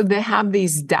 And so they have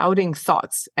these doubting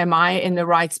thoughts. Am I in the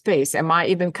right space? Am I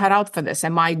even cut out for this?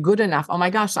 Am I good enough? Oh my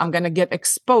gosh, I'm going to get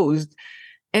exposed.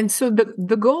 And so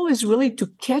the goal is really to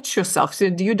catch yourself. So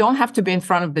you don't have to be in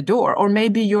front of the door, or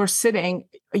maybe you're sitting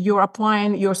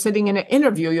in an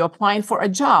interview, you're applying for a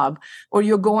job, or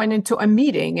you're going into a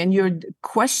meeting and you're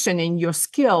questioning your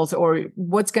skills or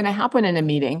what's going to happen in a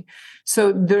meeting.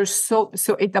 So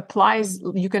it applies,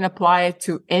 you can apply it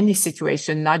to any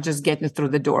situation, not just getting through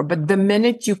the door. But the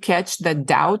minute you catch the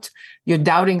doubt, your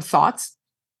doubting thoughts,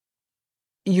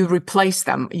 you replace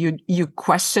them, you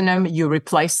question them, you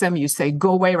replace them, you say,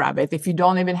 go away, rabbit. If you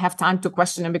don't even have time to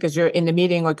question them because you're in the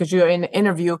meeting or because you're in the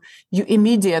interview, you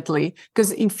immediately,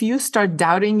 because if you start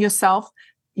doubting yourself,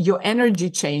 your energy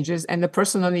changes and the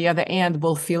person on the other end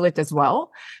will feel it as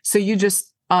well. So you just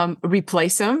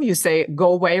replace them. You say,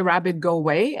 go away, rabbit, go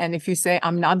away. And if you say,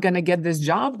 I'm not going to get this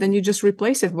job, then you just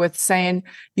replace it with saying,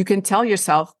 you can tell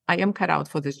yourself, I am cut out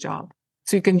for this job.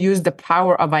 So you can use the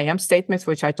power of I am statements,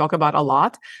 which I talk about a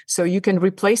lot. So you can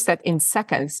replace that in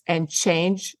seconds and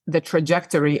change the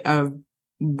trajectory of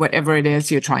whatever it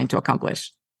is you're trying to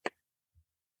accomplish.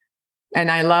 And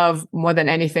I love, more than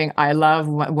anything, I love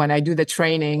when I do the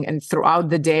training and throughout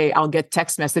the day, I'll get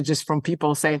text messages from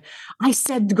people saying, I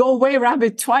said, go away,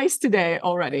 rabbit twice today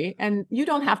already. And you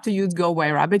don't have to use go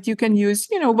away, rabbit. You can use,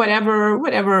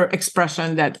 whatever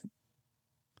expression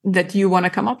that you want to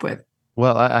come up with.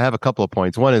 Well, I have a couple of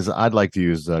points. One is I'd like to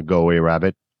use Go Away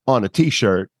Rabbit on a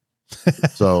T-shirt.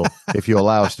 So if you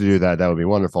allow us to do that, that would be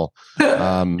wonderful.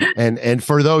 And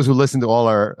for those who listen to all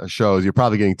our shows, you're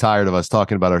probably getting tired of us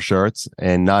talking about our shirts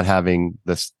and not having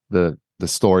the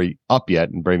story up yet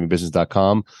in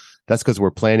bravingbusiness.com. That's because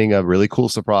we're planning a really cool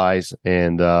surprise,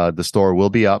 and the store will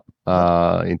be up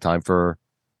in time for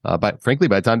but frankly,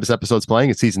 by the time this episode's playing,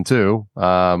 it's season 2.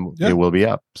 It will be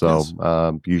up.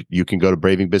 So you can go to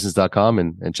bravingbusiness.com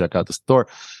and check out the store.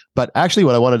 But actually,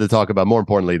 what I wanted to talk about more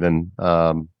importantly than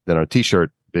our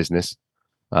T-shirt business,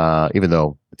 even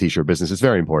though the T-shirt business is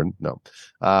very important. No,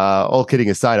 all kidding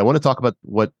aside, I want to talk about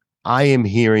what I am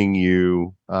hearing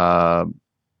you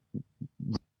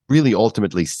really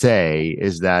ultimately say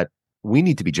is that we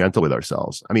need to be gentle with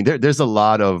ourselves. I mean, there's a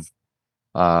lot of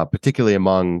particularly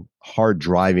among hard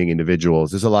driving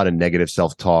individuals, there's a lot of negative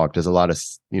self-talk. There's a lot of,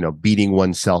 beating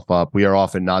oneself up. We are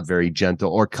often not very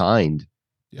gentle or kind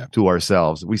to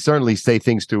ourselves. We certainly say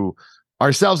things to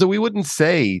ourselves that we wouldn't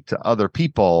say to other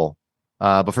people.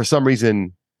 But for some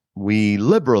reason, we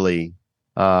liberally,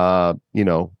 accuse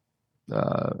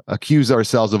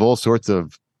ourselves of all sorts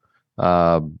of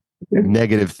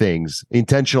negative things,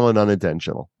 intentional and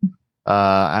unintentional.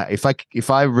 If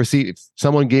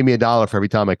someone gave me $1 for every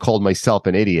time I called myself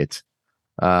an idiot,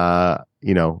 I'd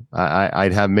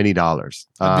have many dollars.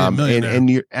 I'd be a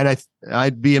millionaire.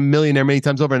 I'd be a millionaire many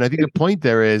times over. And I think the point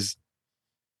there is,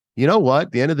 you know what?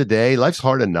 At the end of the day, life's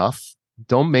hard enough.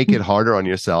 Don't make it harder on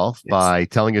yourself by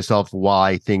telling yourself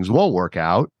why things won't work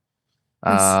out.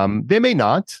 They may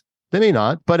not,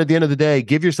 but at the end of the day,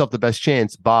 give yourself the best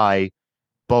chance by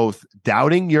both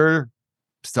doubting your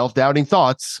self-doubting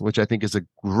thoughts, which I think is a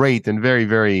great and very,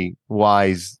 very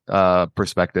wise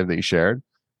perspective that you shared.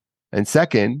 And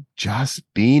second, just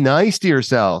be nice to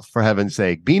yourself, for heaven's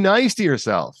sake. Be nice to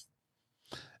yourself.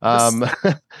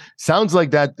 Sounds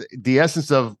like that the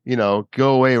essence of,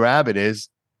 go away, rabbit is,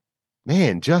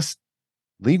 man, just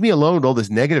leave me alone with all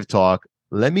this negative talk.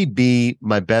 Let me be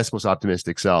my best, most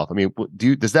optimistic self. I mean,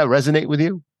 does that resonate with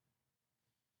you?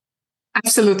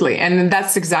 Absolutely. And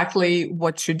that's exactly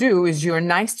what you do is you're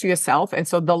nice to yourself. And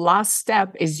so the last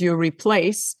step is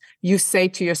you say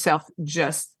to yourself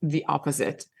just the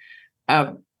opposite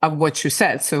of what you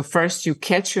said. So first you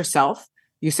catch yourself,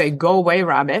 you say, go away,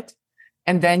 rabbit.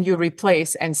 And then you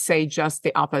replace and say just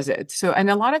the opposite. So, and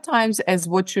a lot of times, as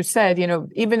what you said,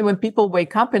 even when people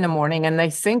wake up in the morning and they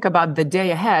think about the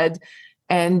day ahead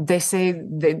and they say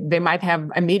they might have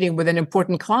a meeting with an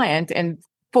important client, and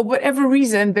for whatever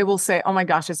reason, they will say, oh my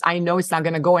gosh, I know it's not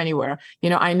going to go anywhere.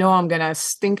 I know I'm going to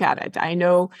stink at it. I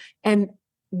know. And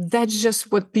that's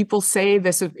just what people say.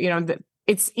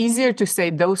 It's easier to say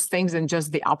those things than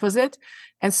just the opposite.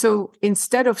 And so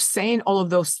instead of saying all of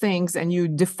those things and you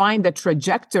define the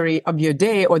trajectory of your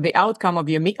day or the outcome of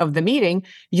the meeting,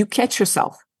 you catch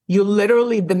yourself. You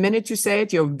literally, the minute you say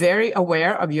it, you're very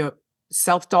aware of your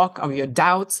self-talk, of your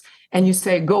doubts, and you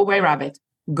say, go away, rabbit.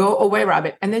 Go away,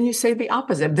 rabbit. And then you say the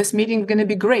opposite. This meeting is going to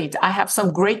be great. I have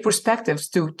some great perspectives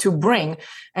to bring,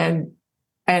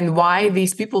 and why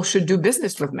these people should do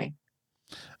business with me.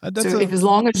 As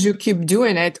long as you keep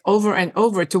doing it over and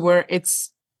over to where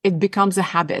it becomes a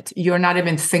habit, you're not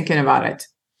even thinking about it.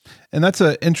 And that's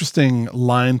an interesting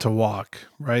line to walk,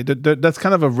 right? That's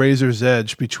kind of a razor's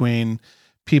edge between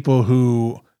people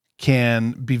who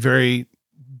can be very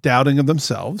doubting of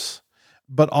themselves,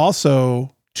 but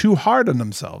also too hard on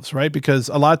themselves, right? Because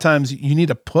a lot of times you need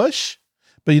a push,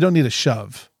 but you don't need a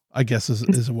shove, I guess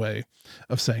is a way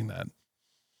of saying that.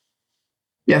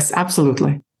 Yes,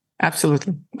 absolutely.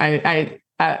 Absolutely.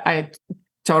 I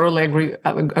totally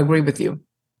agree with you.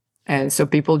 And so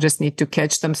people just need to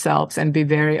catch themselves and be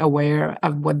very aware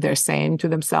of what they're saying to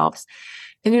themselves.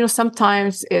 And,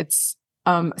 sometimes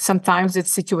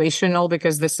it's situational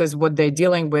because this is what they're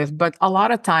dealing with. But a lot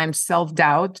of times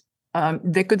self-doubt,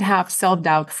 they could have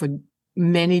self-doubt for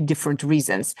many different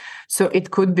reasons. So it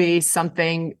could be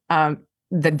something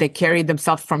that they carry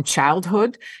themselves from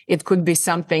childhood. It could be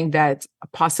something that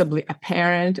possibly a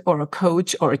parent or a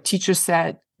coach or a teacher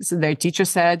said,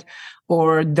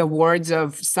 or the words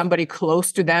of somebody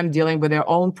close to them dealing with their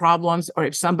own problems. Or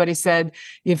if somebody said,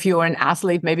 if you're an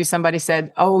athlete, maybe somebody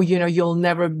said, oh, you'll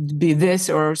never be this,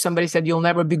 or somebody said, you'll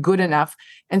never be good enough.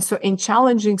 And so in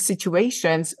challenging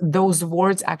situations, those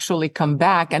words actually come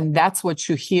back. And that's what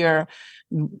you hear,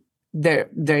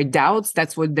 their doubts.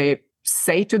 That's what they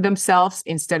say to themselves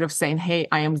instead of saying, hey,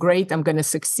 I am great, I'm going to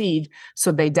succeed.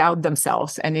 So they doubt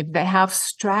themselves. And if they have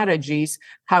strategies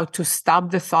how to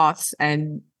stop the thoughts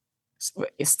and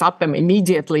stop them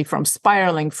immediately from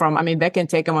spiraling they can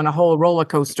take them on a whole roller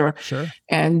coaster. Sure.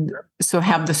 And so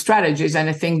have the strategies. And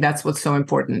I think that's what's so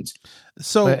important.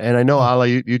 So, and I know, Alla,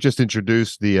 you just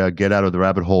introduced the Get Out of the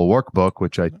Rabbit Hole workbook,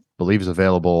 which I believe is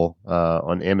available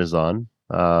on Amazon.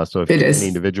 So if any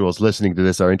individuals listening to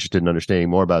this are interested in understanding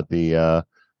more about the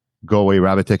Go Away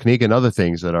Rabbit technique and other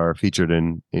things that are featured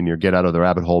in your Get Out of the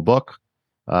Rabbit Hole book,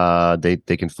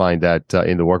 they can find that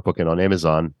in the workbook and on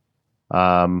Amazon.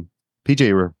 PJ,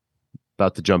 you were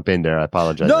about to jump in there. I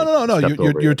apologize. No.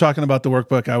 You're talking about the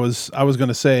workbook. I was going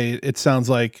to say, it sounds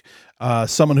like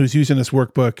someone who's using this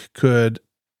workbook could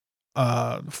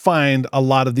find a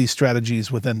lot of these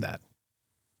strategies within that.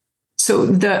 So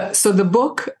the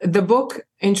book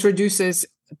introduces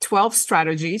 12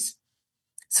 strategies.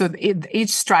 So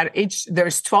there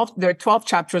are 12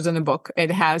 chapters in the book. It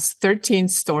has 13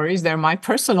 stories. They're my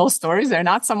personal stories. They're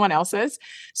not someone else's.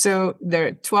 So there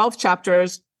are 12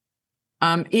 chapters.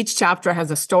 Each chapter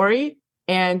has a story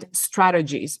and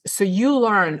strategies. So you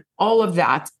learn all of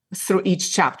that through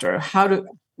each chapter, how to,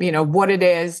 what it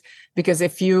is, because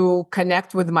if you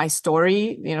connect with my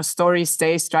story, story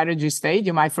stay, strategy stay,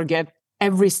 you might forget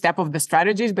every step of the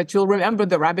strategies, but you'll remember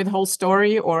the rabbit hole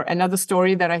story or another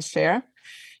story that I share.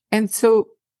 And so,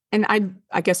 and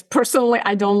I guess personally,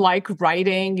 I don't like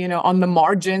writing, on the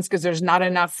margins because there's not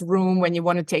enough room when you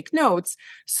want to take notes.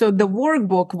 So the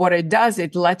workbook, what it does,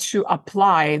 it lets you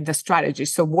apply the strategy.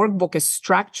 So workbook is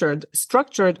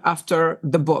structured after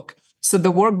the book. So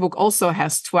the workbook also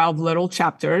has 12 little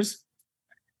chapters.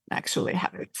 Actually,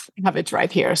 have it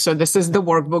right here. So this is the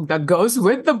workbook that goes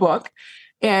with the book,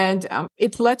 and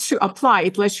it lets you apply.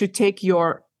 It lets you take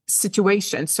your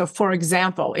situation. So for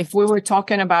example, if we were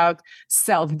talking about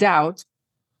self-doubt,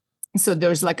 so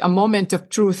there's like a moment of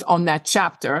truth on that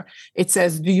chapter. It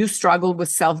says, do you struggle with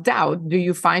self-doubt? Do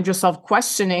you find yourself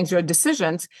questioning your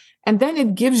decisions? And then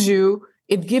it gives you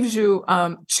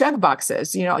check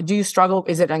boxes. Do you struggle?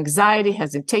 Is it anxiety,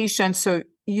 hesitation? So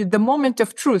the moment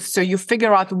of truth. So you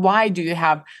figure out, why do you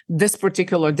have this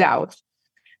particular doubt?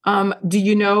 Do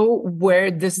you know where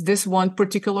this one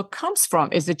particular comes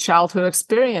from? Is it childhood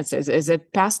experiences? Is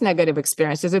it past negative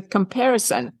experience? Is it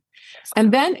comparison?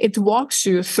 And then it walks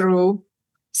you through,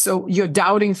 so your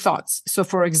doubting thoughts. So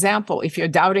for example, if your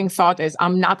doubting thought is,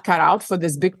 I'm not cut out for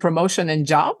this big promotion and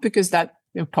job, because that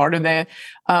part of the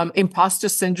imposter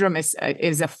syndrome is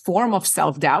a form of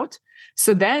self-doubt.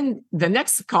 So then the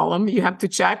next column you have to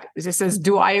check, it says,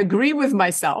 do I agree with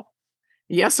myself?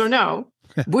 Yes or no?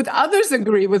 Would others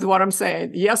agree with what I'm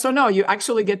saying? Yes or no? You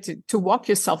actually get to walk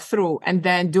yourself through. And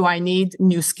then, do I need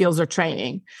new skills or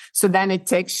training? So then it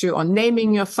takes you on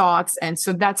naming your thoughts. And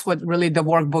so that's what really the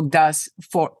workbook does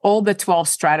for all the 12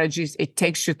 strategies. It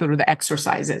takes you through the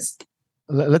exercises.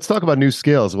 Let's talk about new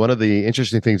skills. One of the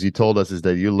interesting things you told us is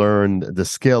that you learned the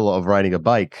skill of riding a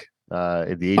bike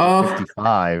at the age of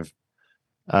 55,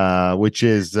 which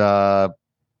is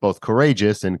both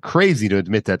courageous and crazy to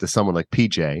admit that to someone like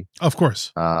PJ. Of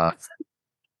course.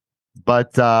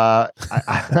 But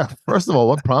first of all,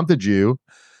 what prompted you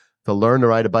to learn to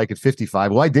ride a bike at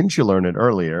 55? Why didn't you learn it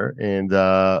earlier? And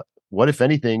what, if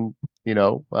anything,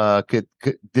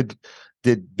 did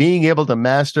being able to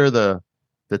master the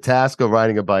task of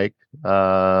riding a bike,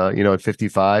 at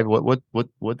 55,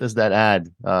 what does that add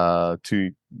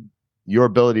to your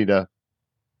ability to,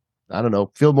 I don't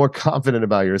know, feel more confident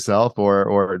about yourself,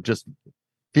 or just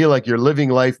feel like you're living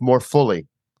life more fully?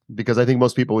 Because I think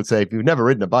most people would say, if you've never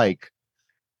ridden a bike,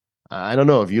 I don't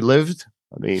know, have you lived?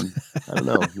 I mean, I don't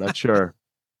know, not sure.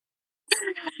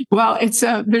 Well,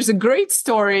 there's a great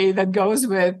story that goes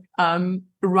with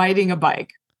riding a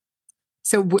bike.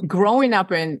 So growing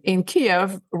up in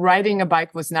Kiev, riding a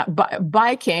bike was not,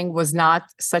 biking was not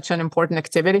such an important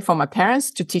activity for my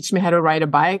parents to teach me how to ride a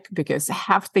bike, because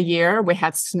half the year we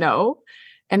had snow.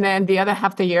 And then the other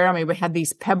half the year, we had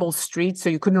these pebble streets, so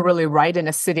you couldn't really ride in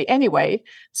a city anyway.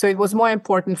 So it was more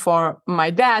important for my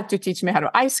dad to teach me how to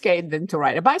ice skate than to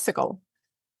ride a bicycle.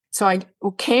 So I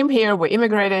came here, we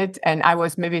immigrated, and I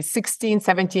was maybe 16,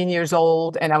 17 years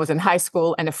old, and I was in high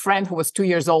school, and a friend who was 2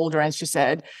 years older, and she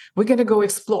said, we're going to go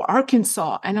explore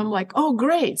Arkansas. And I'm like, oh,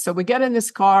 great. So we get in this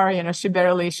car,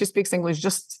 she speaks English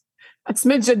just a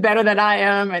smidget better than I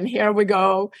am. And here we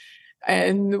go.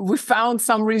 And we found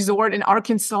some resort in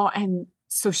Arkansas. And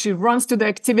so she runs to the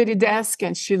activity desk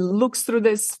and she looks through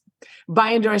this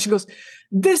binder and she goes,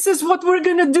 this is what we're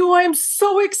going to do. I'm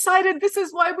so excited. This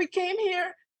is why we came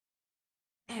here.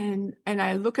 And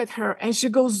I look at her and she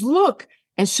goes, look.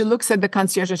 And she looks at the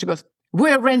concierge and she goes,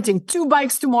 we're renting 2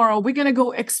 bikes tomorrow. We're going to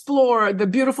go explore the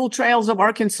beautiful trails of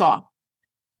Arkansas.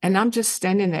 And I'm just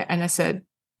standing there. And I said,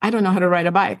 I don't know how to ride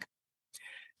a bike.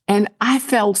 And I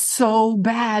felt so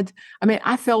bad.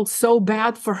 I felt so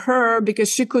bad for her because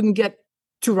she couldn't get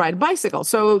to ride a bicycle.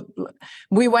 So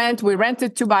we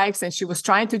rented 2 bikes and she was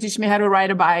trying to teach me how to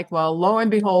ride a bike. Well, lo and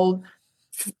behold,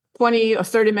 20 or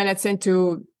 30 minutes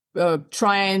into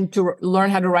trying to learn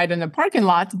how to ride in the parking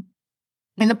lot,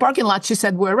 she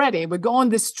said, we're ready. We go on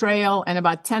this trail, and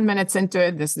about 10 minutes into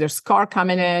it, there's car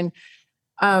coming in.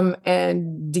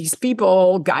 And these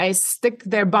guys stick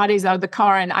their bodies out of the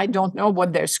car, and I don't know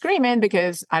what they're screaming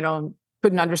because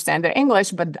couldn't understand their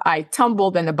English, but I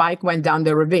tumbled and the bike went down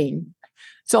the ravine.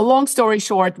 So long story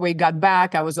short, we got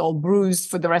back. I was all bruised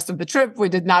for the rest of the trip. We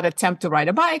did not attempt to ride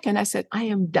a bike. And I said, I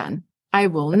am done. I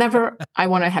will never, I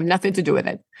want to have nothing to do with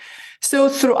it. So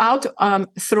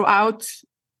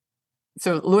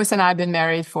so Louis and I have been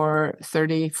married for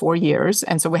 34 years.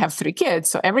 And so we have 3 kids.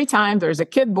 So every time there's a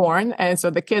kid born, and so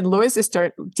the kid, Louis, is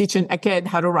teaching a kid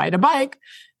how to ride a bike.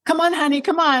 Come on, honey,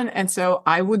 come on. And so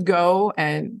I would go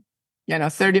and,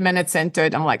 30 minutes into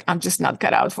it, I'm like, I'm just not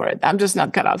cut out for it.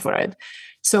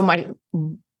 So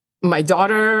my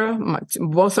daughter,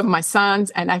 both of my sons,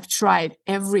 and I've tried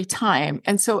every time.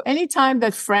 And so anytime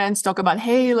that friends talk about,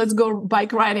 hey, let's go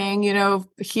bike riding,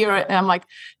 here, and I'm like,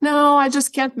 no, I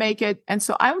just can't make it. And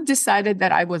so I decided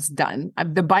that I was done.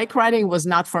 The bike riding was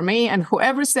not for me. And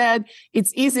whoever said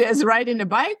it's easy as riding a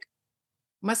bike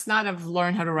must not have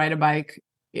learned how to ride a bike,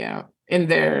 in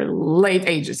their late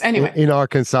ages. Anyway. In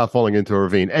Arkansas, falling into a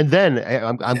ravine. And then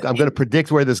I'm going to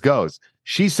predict where this goes.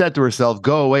 She said to herself,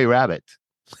 go away, rabbit.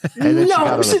 And then she got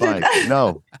on the bike.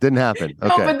 No, didn't happen. Okay.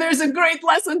 No, but there's a great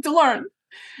lesson to learn.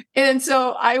 And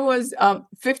so I was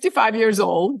 55 years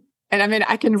old. And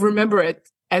I can remember it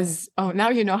as, now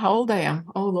you know how old I am.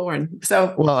 Oh, Lord.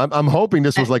 So, well, I'm hoping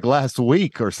this was like last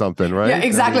week or something, right? Yeah,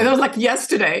 exactly. That was like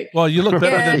yesterday. Well, you look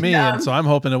better than me. And so I'm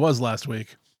hoping it was last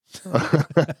week.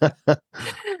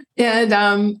 And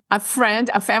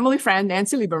a family friend,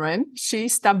 Nancy Lieberman, she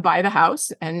stopped by the house.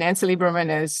 And Nancy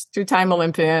Lieberman is 2-time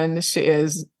Olympian. She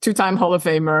is 2-time Hall of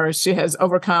Famer. She has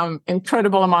overcome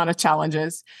incredible amount of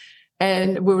challenges.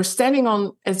 And we were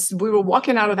as we were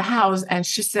walking out of the house, and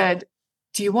she said,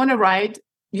 do you want to ride?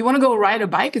 You want to go ride a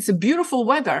bike? It's a beautiful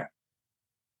weather.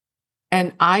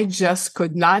 And I just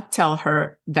could not tell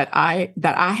her that I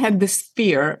had this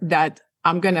fear that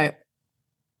I'm going to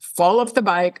fall off the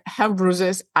bike, have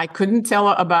bruises. I couldn't tell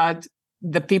her about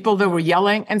the people that were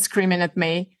yelling and screaming at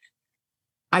me.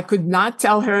 I could not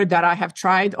tell her that I have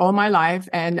tried all my life.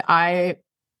 And I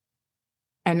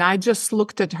just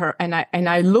looked at her, and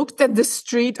I looked at the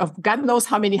street of God knows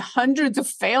how many hundreds of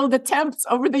failed attempts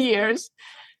over the years.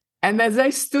 And as I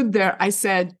stood there, I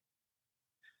said,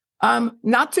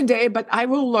 not today, but I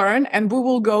will learn, and we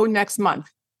will go next month.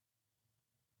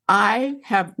 I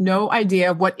have no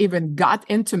idea what even got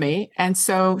into me. And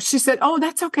so she said, oh,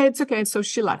 that's okay. It's okay. So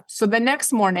she left. So the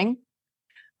next morning,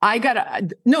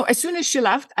 no, as soon as she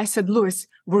left, I said, Louis,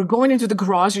 we're going into the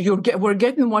garage. We're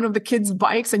getting one of the kids'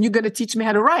 bikes and you're going to teach me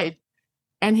how to ride.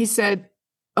 And he said,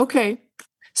 okay.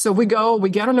 So we get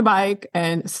on the bike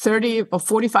and 30 or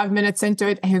 45 minutes into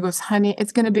it. And he goes, honey,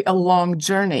 it's going to be a long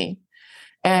journey.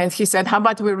 And he said, how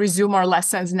about we resume our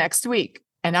lessons next week?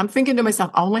 And I'm thinking to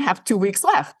myself, I only have 2 weeks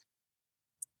left.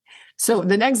 So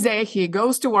the next day he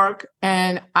goes to work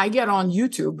and I get on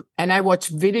YouTube and I watch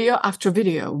video after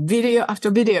video, video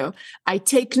after video. I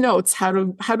take notes, how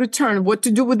to turn, what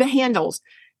to do with the handles.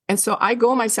 And so I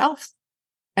go myself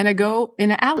and I go in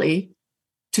an alley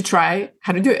to try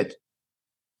how to do it.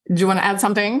 Do you want to add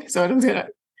something? So I'm going to.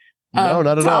 No,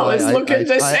 not at all. I'm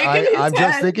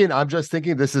just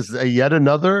thinking this is yet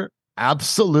another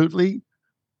absolutely,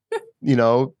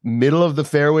 middle of the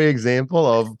fairway example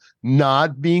of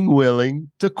not being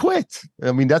willing to quit.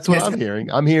 I mean, that's what I'm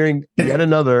hearing. I'm hearing yet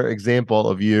another example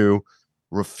of you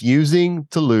refusing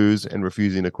to lose and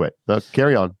refusing to quit. Now,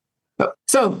 carry on.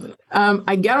 So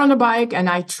I get on the bike and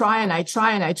I try and I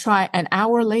try and I try. An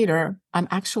hour later, I'm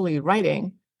actually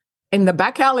riding in the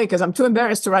back alley because I'm too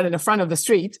embarrassed to ride in the front of the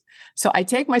street. So I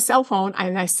take my cell phone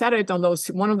and I set it on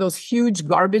one of those huge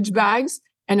garbage bags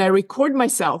and I record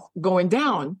myself going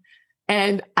down.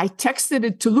 And I texted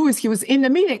it to Louis. He was in the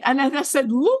meeting. And I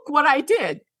said, look what I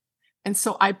did. And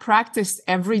so I practiced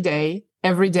every day.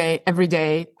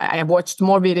 I watched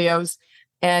more videos.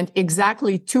 And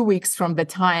exactly 2 weeks from the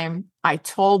time I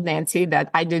told Nancy that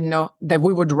I didn't know that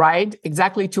we would ride,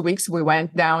 exactly 2 weeks, we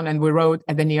went down and we rode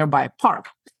at the nearby park.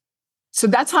 So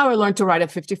that's how I learned to ride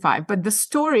at 55. But this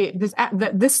story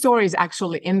is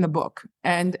actually in the book.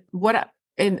 And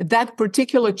in that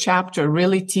particular chapter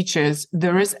really teaches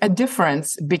there is a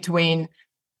difference between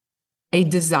a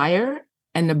desire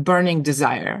and a burning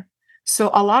desire. So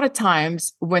a lot of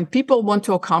times when people want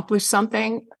to accomplish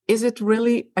something, is it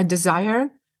really a desire,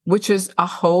 which is a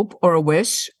hope or a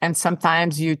wish? And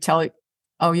sometimes you tell it,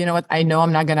 oh, you know what? I know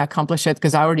I'm not going to accomplish it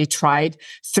because I already tried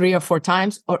 3 or 4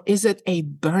 times. Or is it a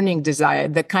burning desire,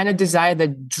 the kind of desire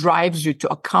that drives you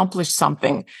to accomplish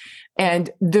something?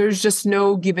 And there's just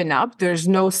no giving up. There's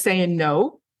no saying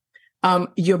no.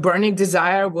 Your burning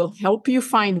desire will help you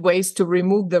find ways to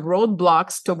remove the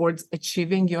roadblocks towards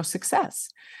achieving your success.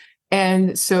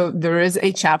 And so there is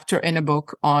a chapter in a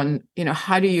book on,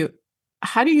 how do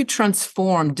you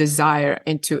transform desire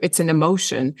into, it's an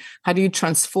emotion. How do you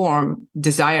transform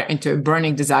desire into a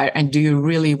burning desire? And do you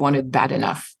really want it bad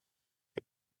enough?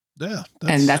 Yeah.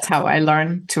 And that's how I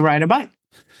learned to ride a bike.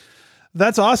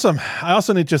 That's awesome. I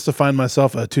also need just to find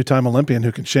myself a 2-time Olympian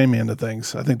who can shame me into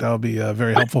things. I think that would be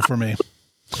very helpful for me.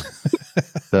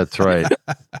 That's right.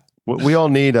 We all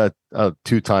need a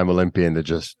 2-time Olympian to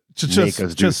just make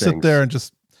us do just sit things. there and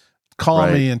just call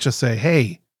me and just say,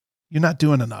 hey, you're not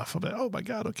doing enough. I'll be, oh my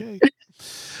God. Okay.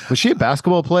 Was she a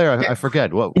basketball player? I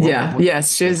forget.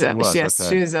 Yes. She's a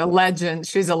legend.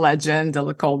 She's a legend.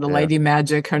 They're called the Lady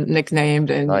Magic, her nicknamed,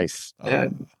 and nice.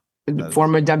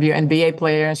 Former WNBA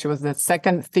player. She was the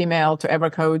second female to ever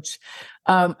coach,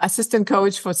 assistant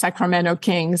coach for Sacramento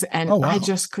Kings. And I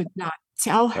just could not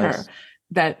tell her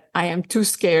that I am too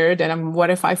scared and what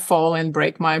if I fall and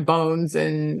break my bones?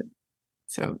 And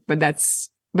so, but that's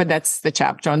the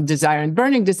chapter on desire and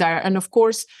burning desire. And of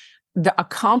course, the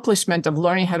accomplishment of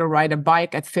learning how to ride a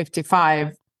bike at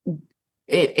 55,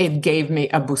 it gave me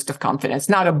a boost of confidence,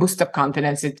 not a boost of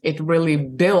confidence. It really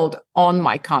built on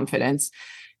my confidence.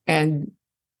 And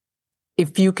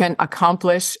if you can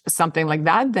accomplish something like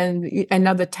that, then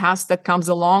another task that comes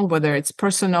along, whether it's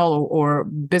personal or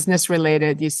business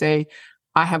related, you say,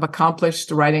 I have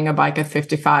accomplished riding a bike at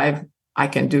 55. I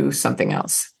can do something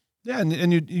else. Yeah.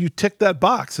 And you tick that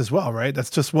box as well, right?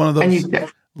 That's just one of those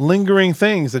lingering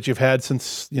things that you've had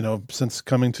since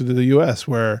coming to the US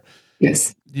where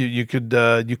you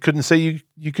couldn't say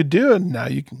you could do it. Now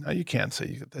you can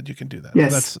say that you can do that.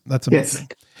 Yes. So that's amazing.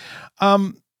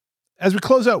 Yes. As we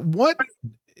close out, what,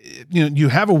 you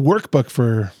have a workbook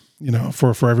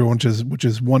for everyone, which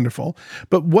is wonderful,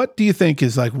 but what do you think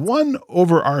is like one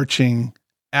overarching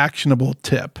actionable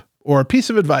tip or a piece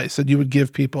of advice that you would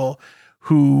give people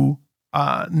who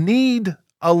need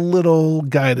a little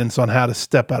guidance on how to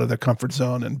step out of their comfort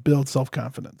zone and build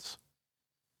self-confidence?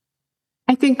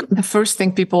 I think the first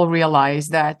thing people realize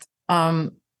that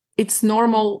it's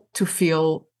normal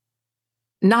to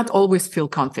not always feel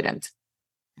confident.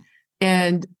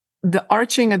 And the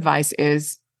arching advice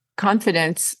is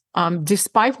confidence,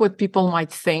 despite what people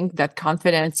might think that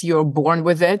confidence, you're born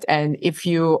with it. And if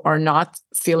you are not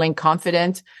feeling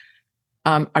confident,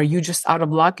 are you just out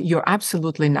of luck? You're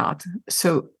absolutely not.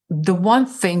 So the one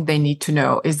thing they need to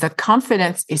know is that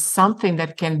confidence is something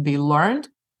that can be learned,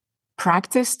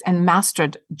 practiced and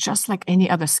mastered just like any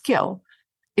other skill,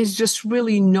 is just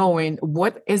really knowing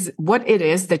what it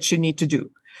is that you need to do.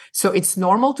 So it's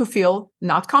normal to feel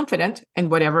not confident in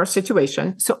whatever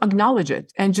situation. So acknowledge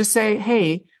it and just say,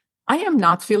 hey, I am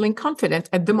not feeling confident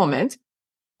at the moment.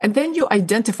 And then you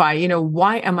identify,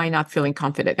 why am I not feeling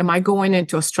confident? Am I going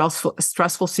into a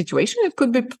stressful situation? It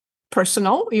could be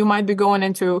personal. You might be going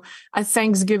into a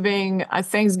Thanksgiving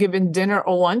dinner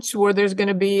or lunch where there's going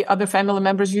to be other family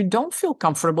members you don't feel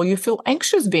comfortable. You feel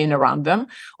anxious being around them,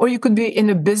 or you could be in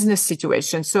a business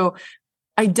situation. So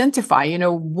identify,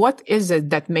 what is it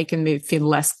that making me feel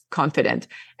less confident?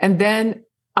 And then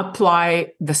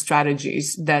apply the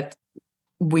strategies that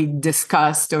we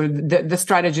discussed, or the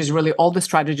strategies, really all the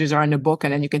strategies are in the book,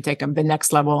 and then you can take them the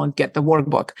next level and get the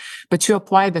workbook. But you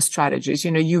apply the strategies,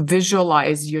 you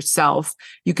visualize yourself.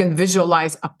 You can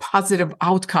visualize a positive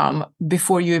outcome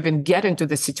before you even get into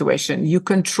the situation. You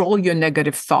control your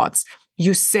negative thoughts.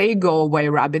 You say, go away,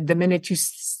 rabbit, the minute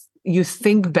you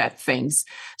think bad things.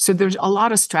 So there's a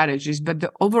lot of strategies, but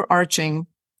the overarching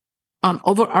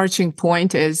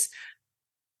point is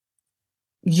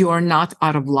you're not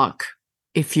out of luck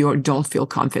if you don't feel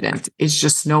confident. It's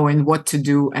just knowing what to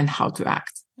do and how to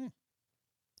act.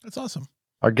 That's awesome.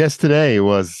 Our guest today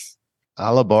was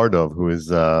Alla Bardov, who's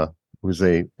a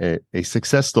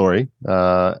success story,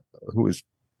 who has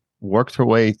worked her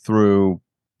way through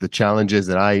the challenges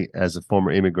that I, as a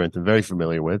former immigrant, am very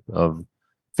familiar with, of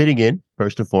fitting in,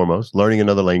 first and foremost, learning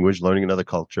another language, learning another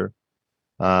culture,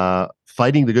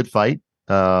 fighting the good fight,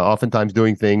 oftentimes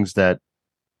doing things that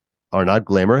are not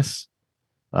glamorous,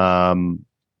 and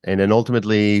then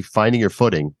ultimately finding your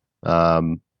footing.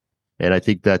 And I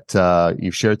think that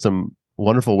you've shared some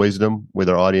wonderful wisdom with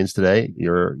our audience today.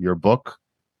 Your book,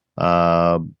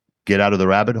 Get Out of the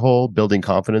Rabbit Hole, Building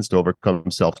Confidence to Overcome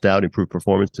Self-Doubt, Improve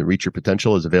Performance, and Reach Your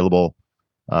Potential, is available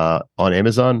on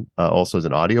Amazon, also as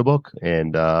an audiobook.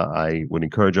 And I would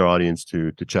encourage our audience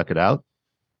to check it out.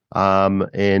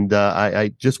 And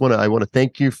I want to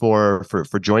thank you for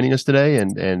joining us today.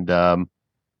 And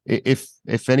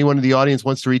if anyone in the audience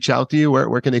wants to reach out to you,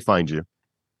 where can they find you?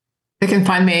 They can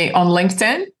find me on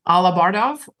LinkedIn, Alla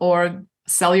Bardov, or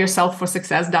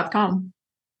sellyourselfforsuccess.com.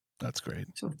 That's great.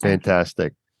 So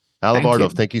Fantastic. Alla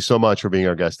Bardov, thank you so much for being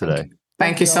our guest today.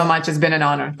 Thank you so much. It's been an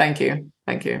honor. Thank you.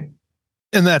 Thank you.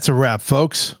 And that's a wrap,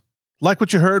 folks. Like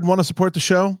what you heard, want to support the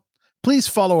show? Please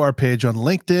follow our page on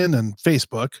LinkedIn and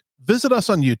Facebook. Visit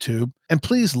us on YouTube, and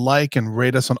please like and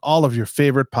rate us on all of your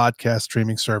favorite podcast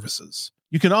streaming services.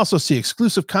 You can also see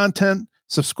exclusive content,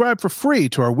 subscribe for free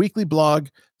to our weekly blog,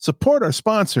 support our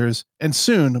sponsors, and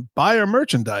soon buy our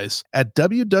merchandise at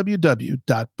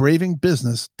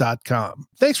www.bravingbusiness.com.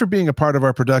 Thanks for being a part of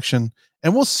our production,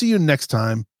 and we'll see you next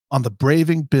time on the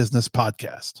Braving Business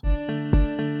Podcast.